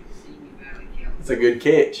 It's a good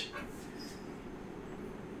catch.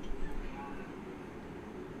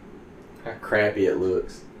 How crappy it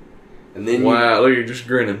looks. And then Wow, look, you're just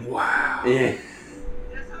grinning. Wow. Yeah.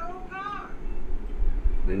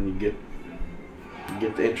 Then you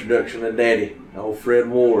get the introduction of Daddy, old Fred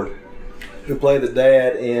Ward. Who played the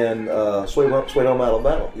dad in Sweet Home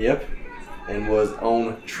Alabama. Yep. And was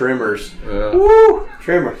on Tremors. Yeah. Woo!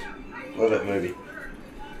 Tremors. Love that movie.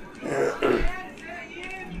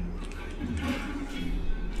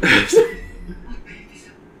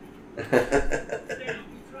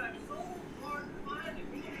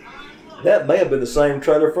 That may have been the same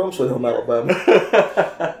trailer from Sweet Home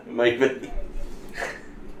Alabama. Maybe.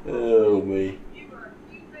 Oh me.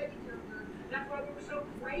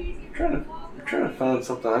 I'm trying to find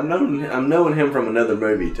something. I'm knowing him from another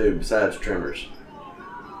movie too, besides Tremors.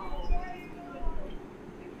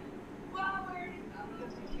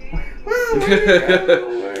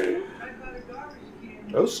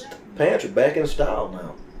 Those pants are back in style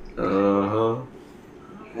now. Uh-huh.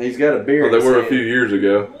 He's got a beer. Well, in they his were a hand. few years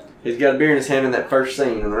ago. He's got a beer in his hand in that first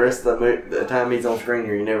scene, and the rest of the time he's on screen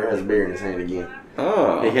here, he never has a beer in his hand again.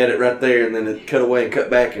 Oh. He had it right there, and then it cut away and cut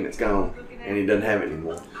back, and it's gone, and he doesn't have it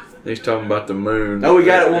anymore. He's talking about the moon. Oh, we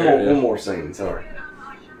got it. There it is. One more scene. Sorry.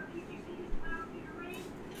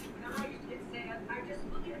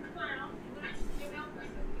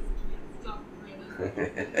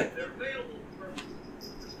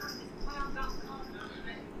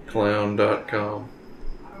 Clown.com.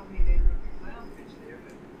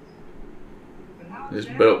 His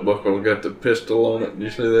belt buckle got the pistol on it. Did you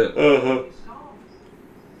see that? Uh-huh.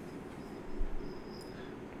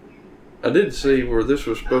 I did see where this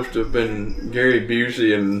was supposed to have been Gary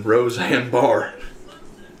Busey and Roseanne Barr.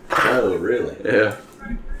 Oh, really? Yeah.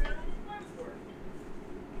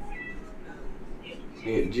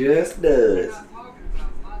 It just does.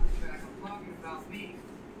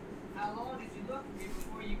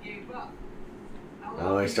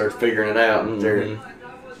 Oh, he starts figuring it out, and they're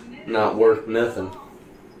not worth nothing.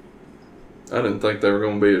 I didn't think they were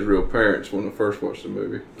going to be his real parents when I first watched the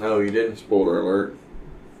movie. Oh, you didn't? Spoiler alert.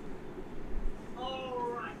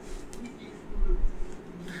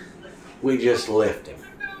 We just left him.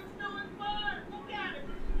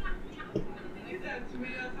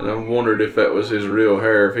 And I wondered if that was his real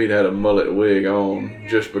hair, if he'd had a mullet wig on,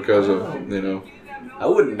 just because of, you know. I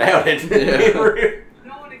wouldn't doubt it.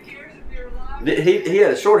 He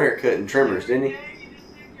had a short haircut in Tremors, didn't he?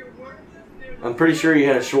 I'm pretty sure he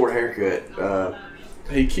had a short haircut.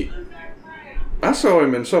 I saw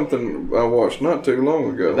him in something I watched not too long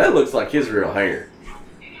ago. That looks like his real hair.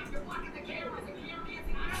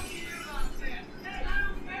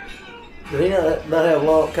 Did he not have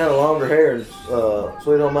kind of longer hair in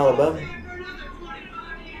Sweet Home Alabama?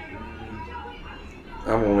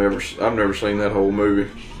 I've never seen that whole movie.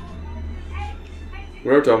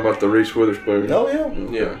 We were talking about the Reese Witherspoon. Oh, yeah.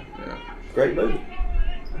 Okay, yeah. Great movie.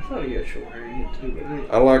 I thought he had short hair in it too.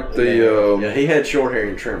 But I like the. yeah, he had short hair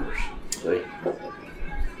in Tremors. See?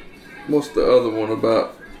 What's the other one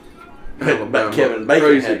about? Alabama. Kevin Bacon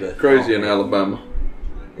Crazy, had the- Crazy in Alabama.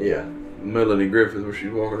 Yeah. Melanie Griffith, where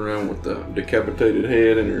she's walking around with the decapitated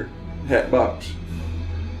head in her hat box.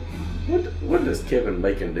 What does Kevin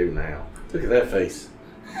Bacon do now? Look at that face.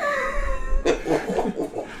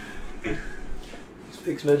 He's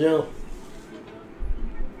fixing to jump.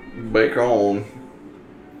 Bacon.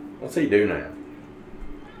 What's he do now?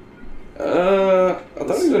 I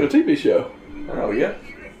thought he was in a TV show. Oh yeah.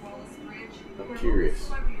 I'm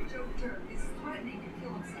curious.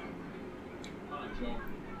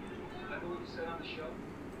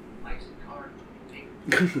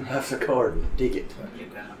 That's a card and dig it.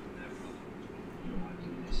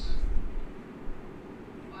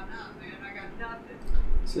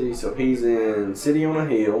 See, so he's in City on a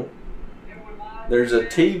Hill. There's a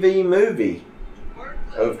TV movie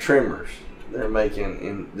of Tremors they're making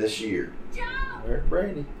in this year. There's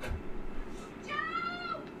Brandy.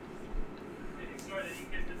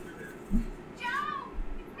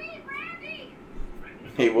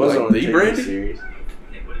 He was Like on a the TV Brandy? series.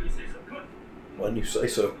 Why didn't you say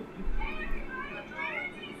so?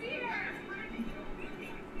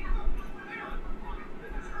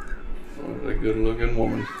 What a good looking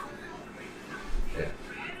woman.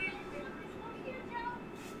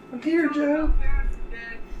 I'm here, Joe.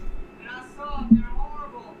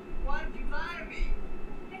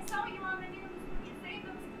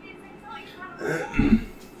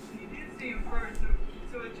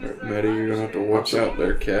 Maddie, you're gonna have to watch out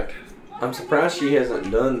there, cat. I'm surprised she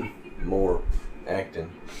hasn't done more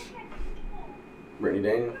acting. Brittany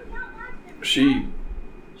Daniel. She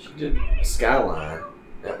did Skyline.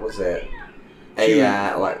 That was that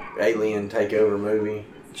AI, like alien takeover movie.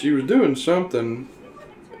 She was doing something.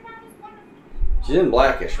 She's in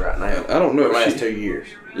Blackish right now. I don't know. The last She- 2 years.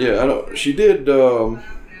 Yeah, I don't. She did.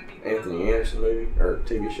 Anthony Anderson movie or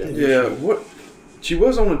TV show. Yeah, what? She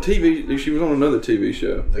was on a TV. She was on another TV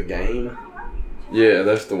show. The Game. Yeah,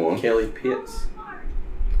 that's the one. Kelly Pitts.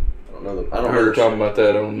 I don't know. I heard her talking about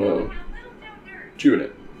that on Chewing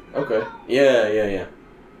It. Okay. Yeah.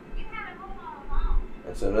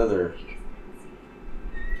 That's another.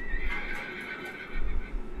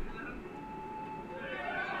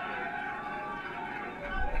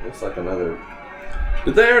 Looks like another.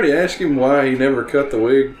 Did they already ask him why he never cut the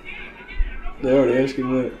wig? They already asked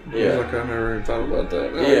him that? Yeah. I was like, I never even thought about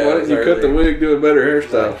that. Yeah, Why didn't you cut the earlier. wig, do a better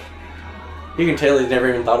hairstyle? You can tell he's never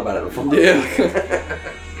even thought about it before. Yeah.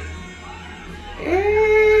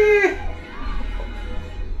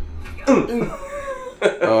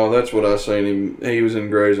 Oh, that's what I seen him. He was in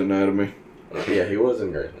Grey's Anatomy. Yeah, he was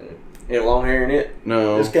in Grey's Anatomy. He had long hair in it.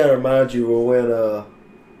 No. This kind of reminds you of when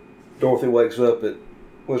Dorothy wakes up at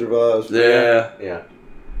Wizard of Oz. Yeah. Yeah.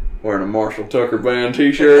 Wearing a Marshall Tucker Band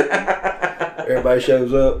t-shirt. Everybody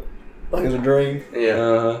shows up like it's a dream. Yeah.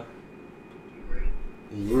 Uh-huh.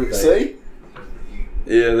 See?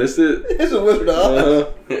 Yeah, this is... It's a Wizard of Oz.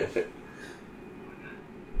 Uh-huh.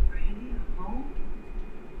 Randy, I'm home.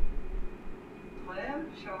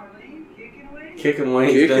 Clem, Charlene, kicking away. Kicking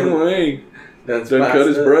wings. Kicking wing. Done cut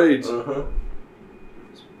his braids. Uh-huh.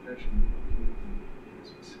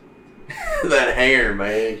 That hair,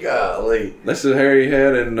 man. Golly. That's the hair he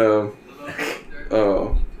had in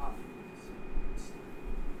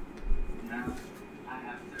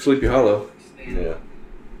Sleepy Hollow. Yeah.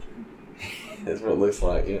 That's what it looks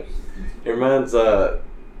like, yeah. It reminds, I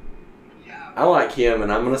like him,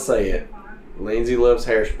 and I'm going to say it. Lindsay loves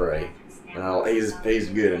Hairspray. And he's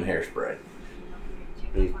good in Hairspray.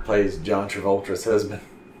 He plays John Travolta's husband.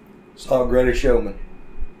 Saw Greatest Showman.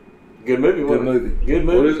 Good movie, Good wasn't it? movie. Good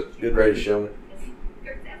movie. What is it? Good Greatest Showman.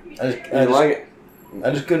 I You like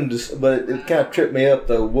it? just but it kind of tripped me up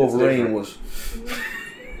though. Wolverine different. was.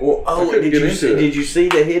 Well, I couldn't did get you into see? it. Did you see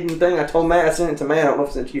the hidden thing? I told Matt. I sent it to Matt. I don't know if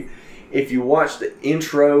I sent it to you. If you watch the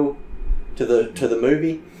intro to the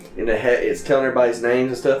movie, and it's telling everybody's names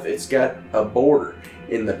and stuff, it's got a border.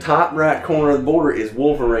 In the top right corner of the border is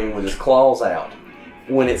Wolverine with his claws out.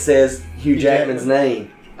 When it says Hugh Jackman's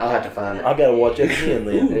name, I'll have to find I gotta watch it again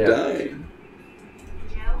then. Ooh, Yeah. dang.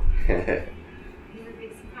 Joe, it. we have a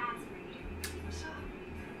big surprise for you. What's up?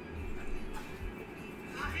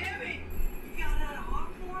 Emmy, you got that hawk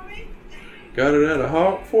for me? Got it at a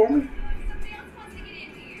hawk for me? Somebody else wants to get in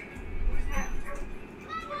here. Where's that?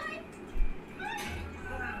 Come on, boy.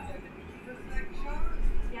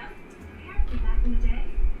 Yeah, we had them back in the day.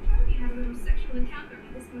 Charlie had a little sexual encounter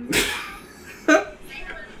with this one. Say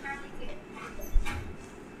hello to Charlie, too.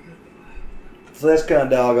 So that's the kind of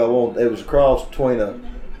dog I want. It was a cross between a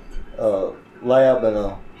lab and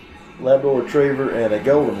a Labrador Retriever and a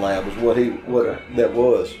Golden Lab is what that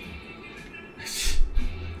was.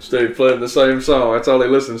 Steve playing the same song. That's all he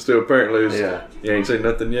listens to apparently is Yeah. you ain't seen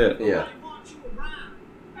nothing yet. Yeah.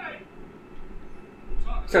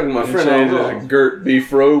 Talking to my He friend changed all his Gert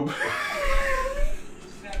beef robe.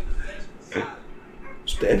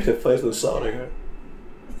 Stabbed in the face with a soldering iron.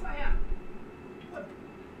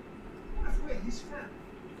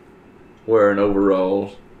 Wearing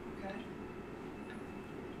overalls.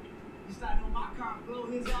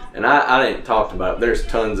 And I didn't talk about it. There's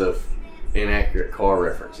tons of inaccurate car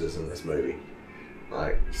references in this movie.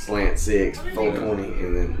 Like Slant 6, 420,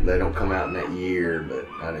 and then they don't come out in that year, but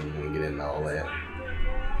I didn't want to get into all that.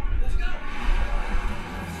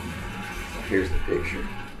 Here's the picture.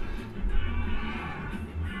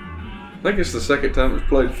 I think it's the second time it's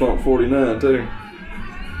played Funk 49 too.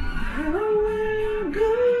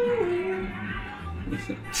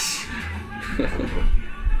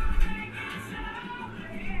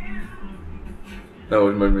 That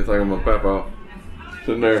always made me think of my papa.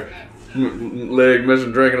 Sitting there, leg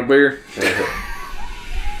missing, drinking a beer.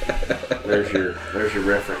 There's your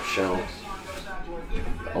reference shown.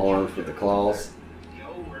 Arms with the claws.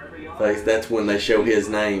 Face. That's when they show his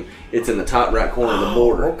name. It's in the top right corner of the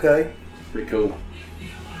border. Okay. Pretty cool.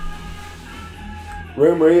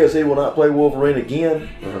 Rumor is he will not play Wolverine again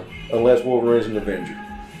Uh-huh. unless Wolverine's an Avenger.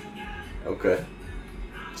 Okay.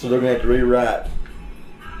 So they're gonna have to rewrite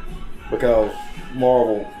because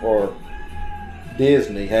Marvel or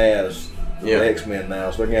Disney has Yeah. the X-Men now,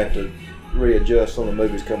 so they're gonna have to readjust some of the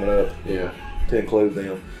movies coming up Yeah. to include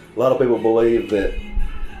them. A lot of people believe that.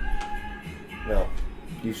 No,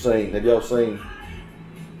 have y'all seen?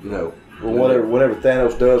 No. Well, whenever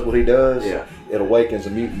Thanos does what he does, Yeah. it awakens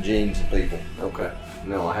the mutant genes in people. Okay.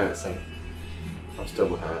 No, I haven't seen it. I'm still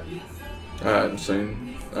behind. I hadn't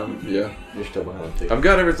seen. Yeah, You're still behind too. I've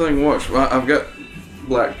got everything watched. I've got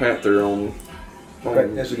Black Panther on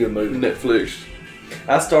Okay, that's a good movie. Netflix.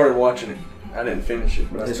 I started watching it. I didn't finish it,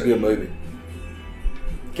 but I It's a started. good movie.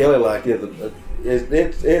 Kelly liked it.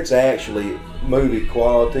 It's actually movie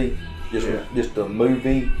quality. Yeah. Just a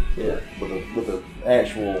movie Yeah. with a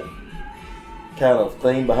actual kind of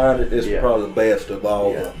theme behind it is Yeah. probably the best of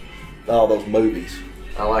all all those movies.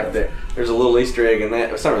 I like that. There's a little Easter egg in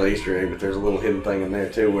that. It's not really Easter egg, but there's a little hidden thing in there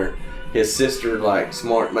too, where his sister, like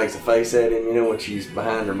smart, makes a face at him. You know, when she's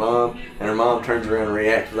behind her mom, and her mom turns around and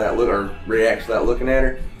reacts without looking at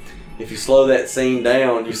her. If you slow that scene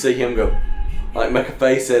down, you see him go, like, make a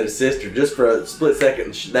face at his sister just for a split second.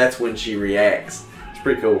 And that's when she reacts. It's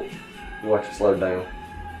pretty cool. You watch it slow down.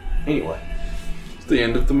 Anyway, It's the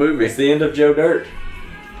end of the movie. it's the end of Joe Dirt.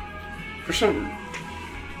 For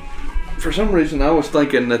some reason, I was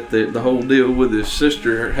thinking that the whole deal with his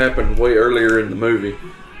sister happened way earlier in the movie,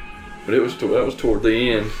 but that was toward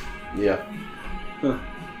the end. Yeah. Huh.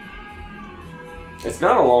 It's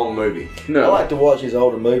not a long movie. No, I like to watch these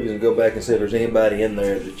older movies and go back and see if there's anybody in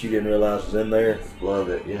there that you didn't realize was in there, Love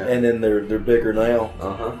it. Yeah. and then they're bigger now.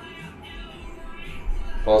 Uh-huh.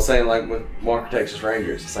 Well, I was saying, like with Walker Texas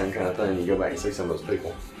Ranger, it's the same kind of thing. You go back and see some of those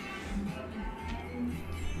people.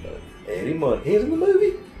 Eddie Money, he's in the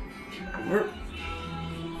movie.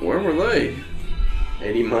 where were they?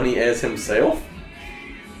 Eddie Money as himself?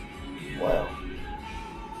 Wow.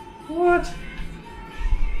 What?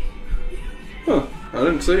 Huh? I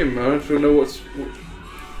didn't see him. I don't really know what's.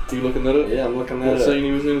 You looking that up? Yeah, I'm looking What that up. scene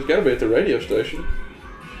he was in? It's got to be at the radio station.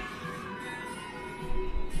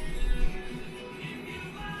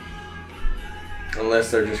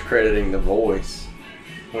 Unless they're just crediting the voice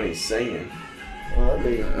when he's singing. Well,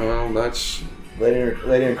 that'd be, Well, that's they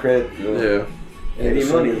didn't credit yeah. Eddie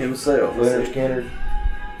Money himself. Leonard Skinner.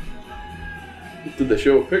 Did they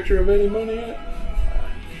show a picture of Eddie Money yet?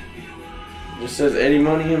 Just says Eddie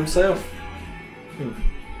Money himself.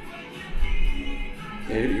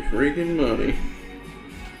 Eddie freaking Money.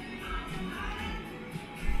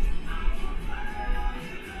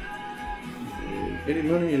 Eddie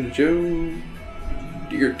Money and Joe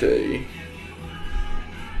Dirt. I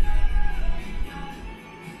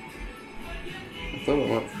thought I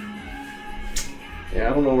might. Yeah,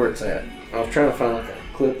 I don't know where it's at. I was trying to find like a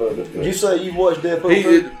clip of it. Did you say you watched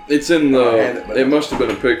Deadpool? It's in I had it, but it must have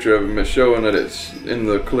been a picture of him. It's showing that it's in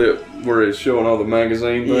the clip where it's showing all the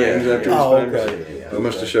magazine things Yeah. after his Oh, famous. okay. Yeah, It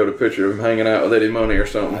must have okay. showed a picture of him hanging out with Eddie Money or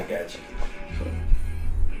something. I got you.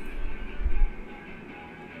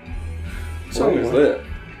 What song is that?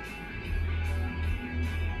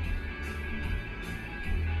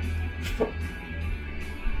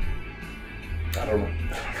 I don't know.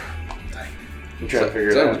 I'm trying to figure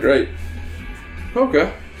it Sounds out. great.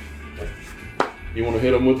 Okay. You want to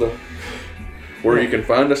hit them with the where you can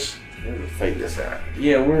find us? Let me fade this out.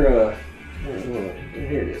 Yeah, we're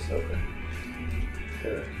here it is. Okay.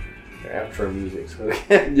 The outro music. So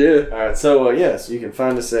Yeah. all right. So yes, you can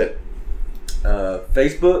find us at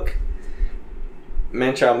Facebook,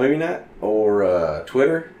 Manchild Movie Night, or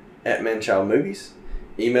Twitter at Manchild Movies.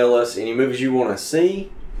 Email us any movies you want to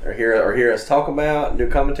see or hear us talk about, do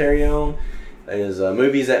commentary on. Is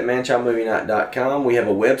movies at manchildmovienight.com. We have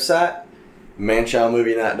a website,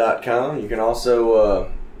 manchildmovienight.com. You can also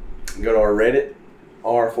go to our Reddit,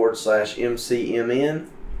 r/MCMN.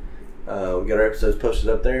 We got our episodes posted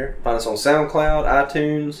up there. Find us on SoundCloud,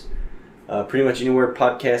 iTunes, pretty much anywhere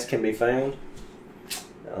podcasts can be found.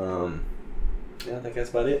 Yeah, I think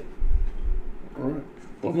that's about it. All right.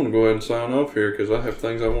 Well, I'm going to go ahead and sign off here because I have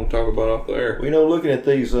things I want to talk about off the air. Well, you know, looking at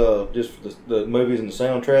these, just the movies and the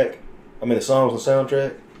soundtrack, I mean the songs and the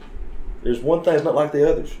soundtrack, there's one thing that's not like the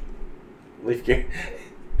others. Leaf Gear.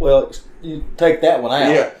 Well, you take that one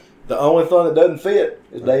out. Yeah. The only thing that doesn't fit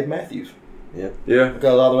is Dave Matthews. Yeah.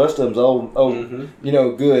 Because all the rest of them's old, Mhm. you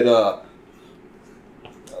know, good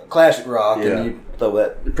classic rock, Yeah. and you throw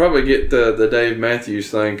that. You probably get the Dave Matthews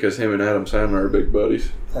thing because him and Adam Sandler are big buddies.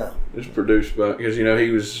 Oh. It's produced by because you know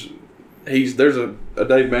there's a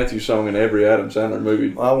Dave Matthews song in every Adam Sandler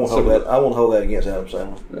movie. I won't hold that. I won't hold that against Adam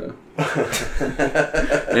Sandler. Yeah.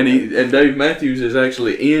 and Dave Matthews is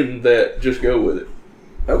actually in that. Just Go With It.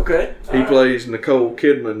 Okay. He plays Nicole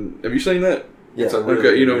Kidman. Have you seen that? Yeah. It's a really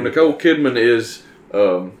Okay, you know good movie. Nicole Kidman is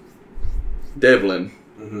Devlin,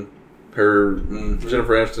 Mhm. her Mhm.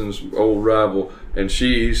 Jennifer Aniston's old rival, and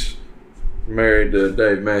she's married to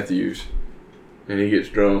Dave Matthews, and he gets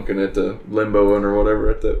drunk and at the limboing or whatever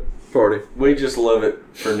at that party. We just love it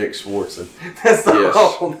for Nick Swartzen. That's the Yes.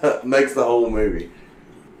 whole that makes the whole movie.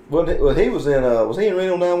 Well, he was in. Was he in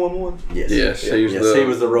Reno 911? Yes. Yes, he was yes, the- he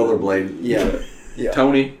was the rollerblade. Yeah. Yeah.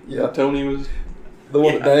 Tony, Yeah. Tony was The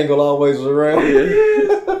one that Dangle always was around.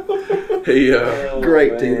 he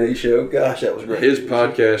Great man. TV show. Gosh, that was great. his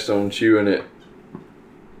podcast on Chewing It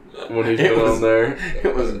when he's It been was- on there.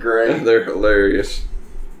 It was great. They're hilarious.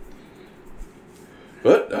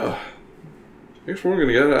 But I guess we're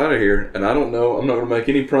gonna get out of here, and I don't know. I'm not gonna make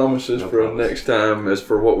any promises for next time. As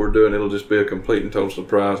for what we're doing, it'll just be a complete and total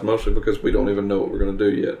surprise. Mostly because we don't even know what we're gonna do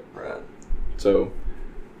yet. Right. So,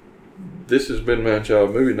 this has been Man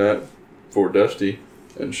Child Movie Night for Dusty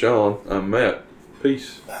and Sean. I'm Matt.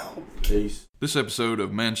 Peace. Peace. This episode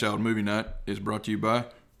of Man Child Movie Night is brought to you by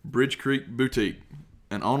Bridge Creek Boutique,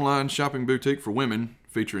 an online shopping boutique for women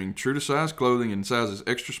featuring true-to-size clothing in sizes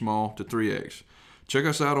extra small to 3X. Check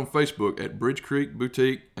us out on Facebook at Bridge Creek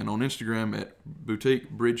Boutique and on Instagram at Boutique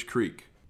Bridge Creek.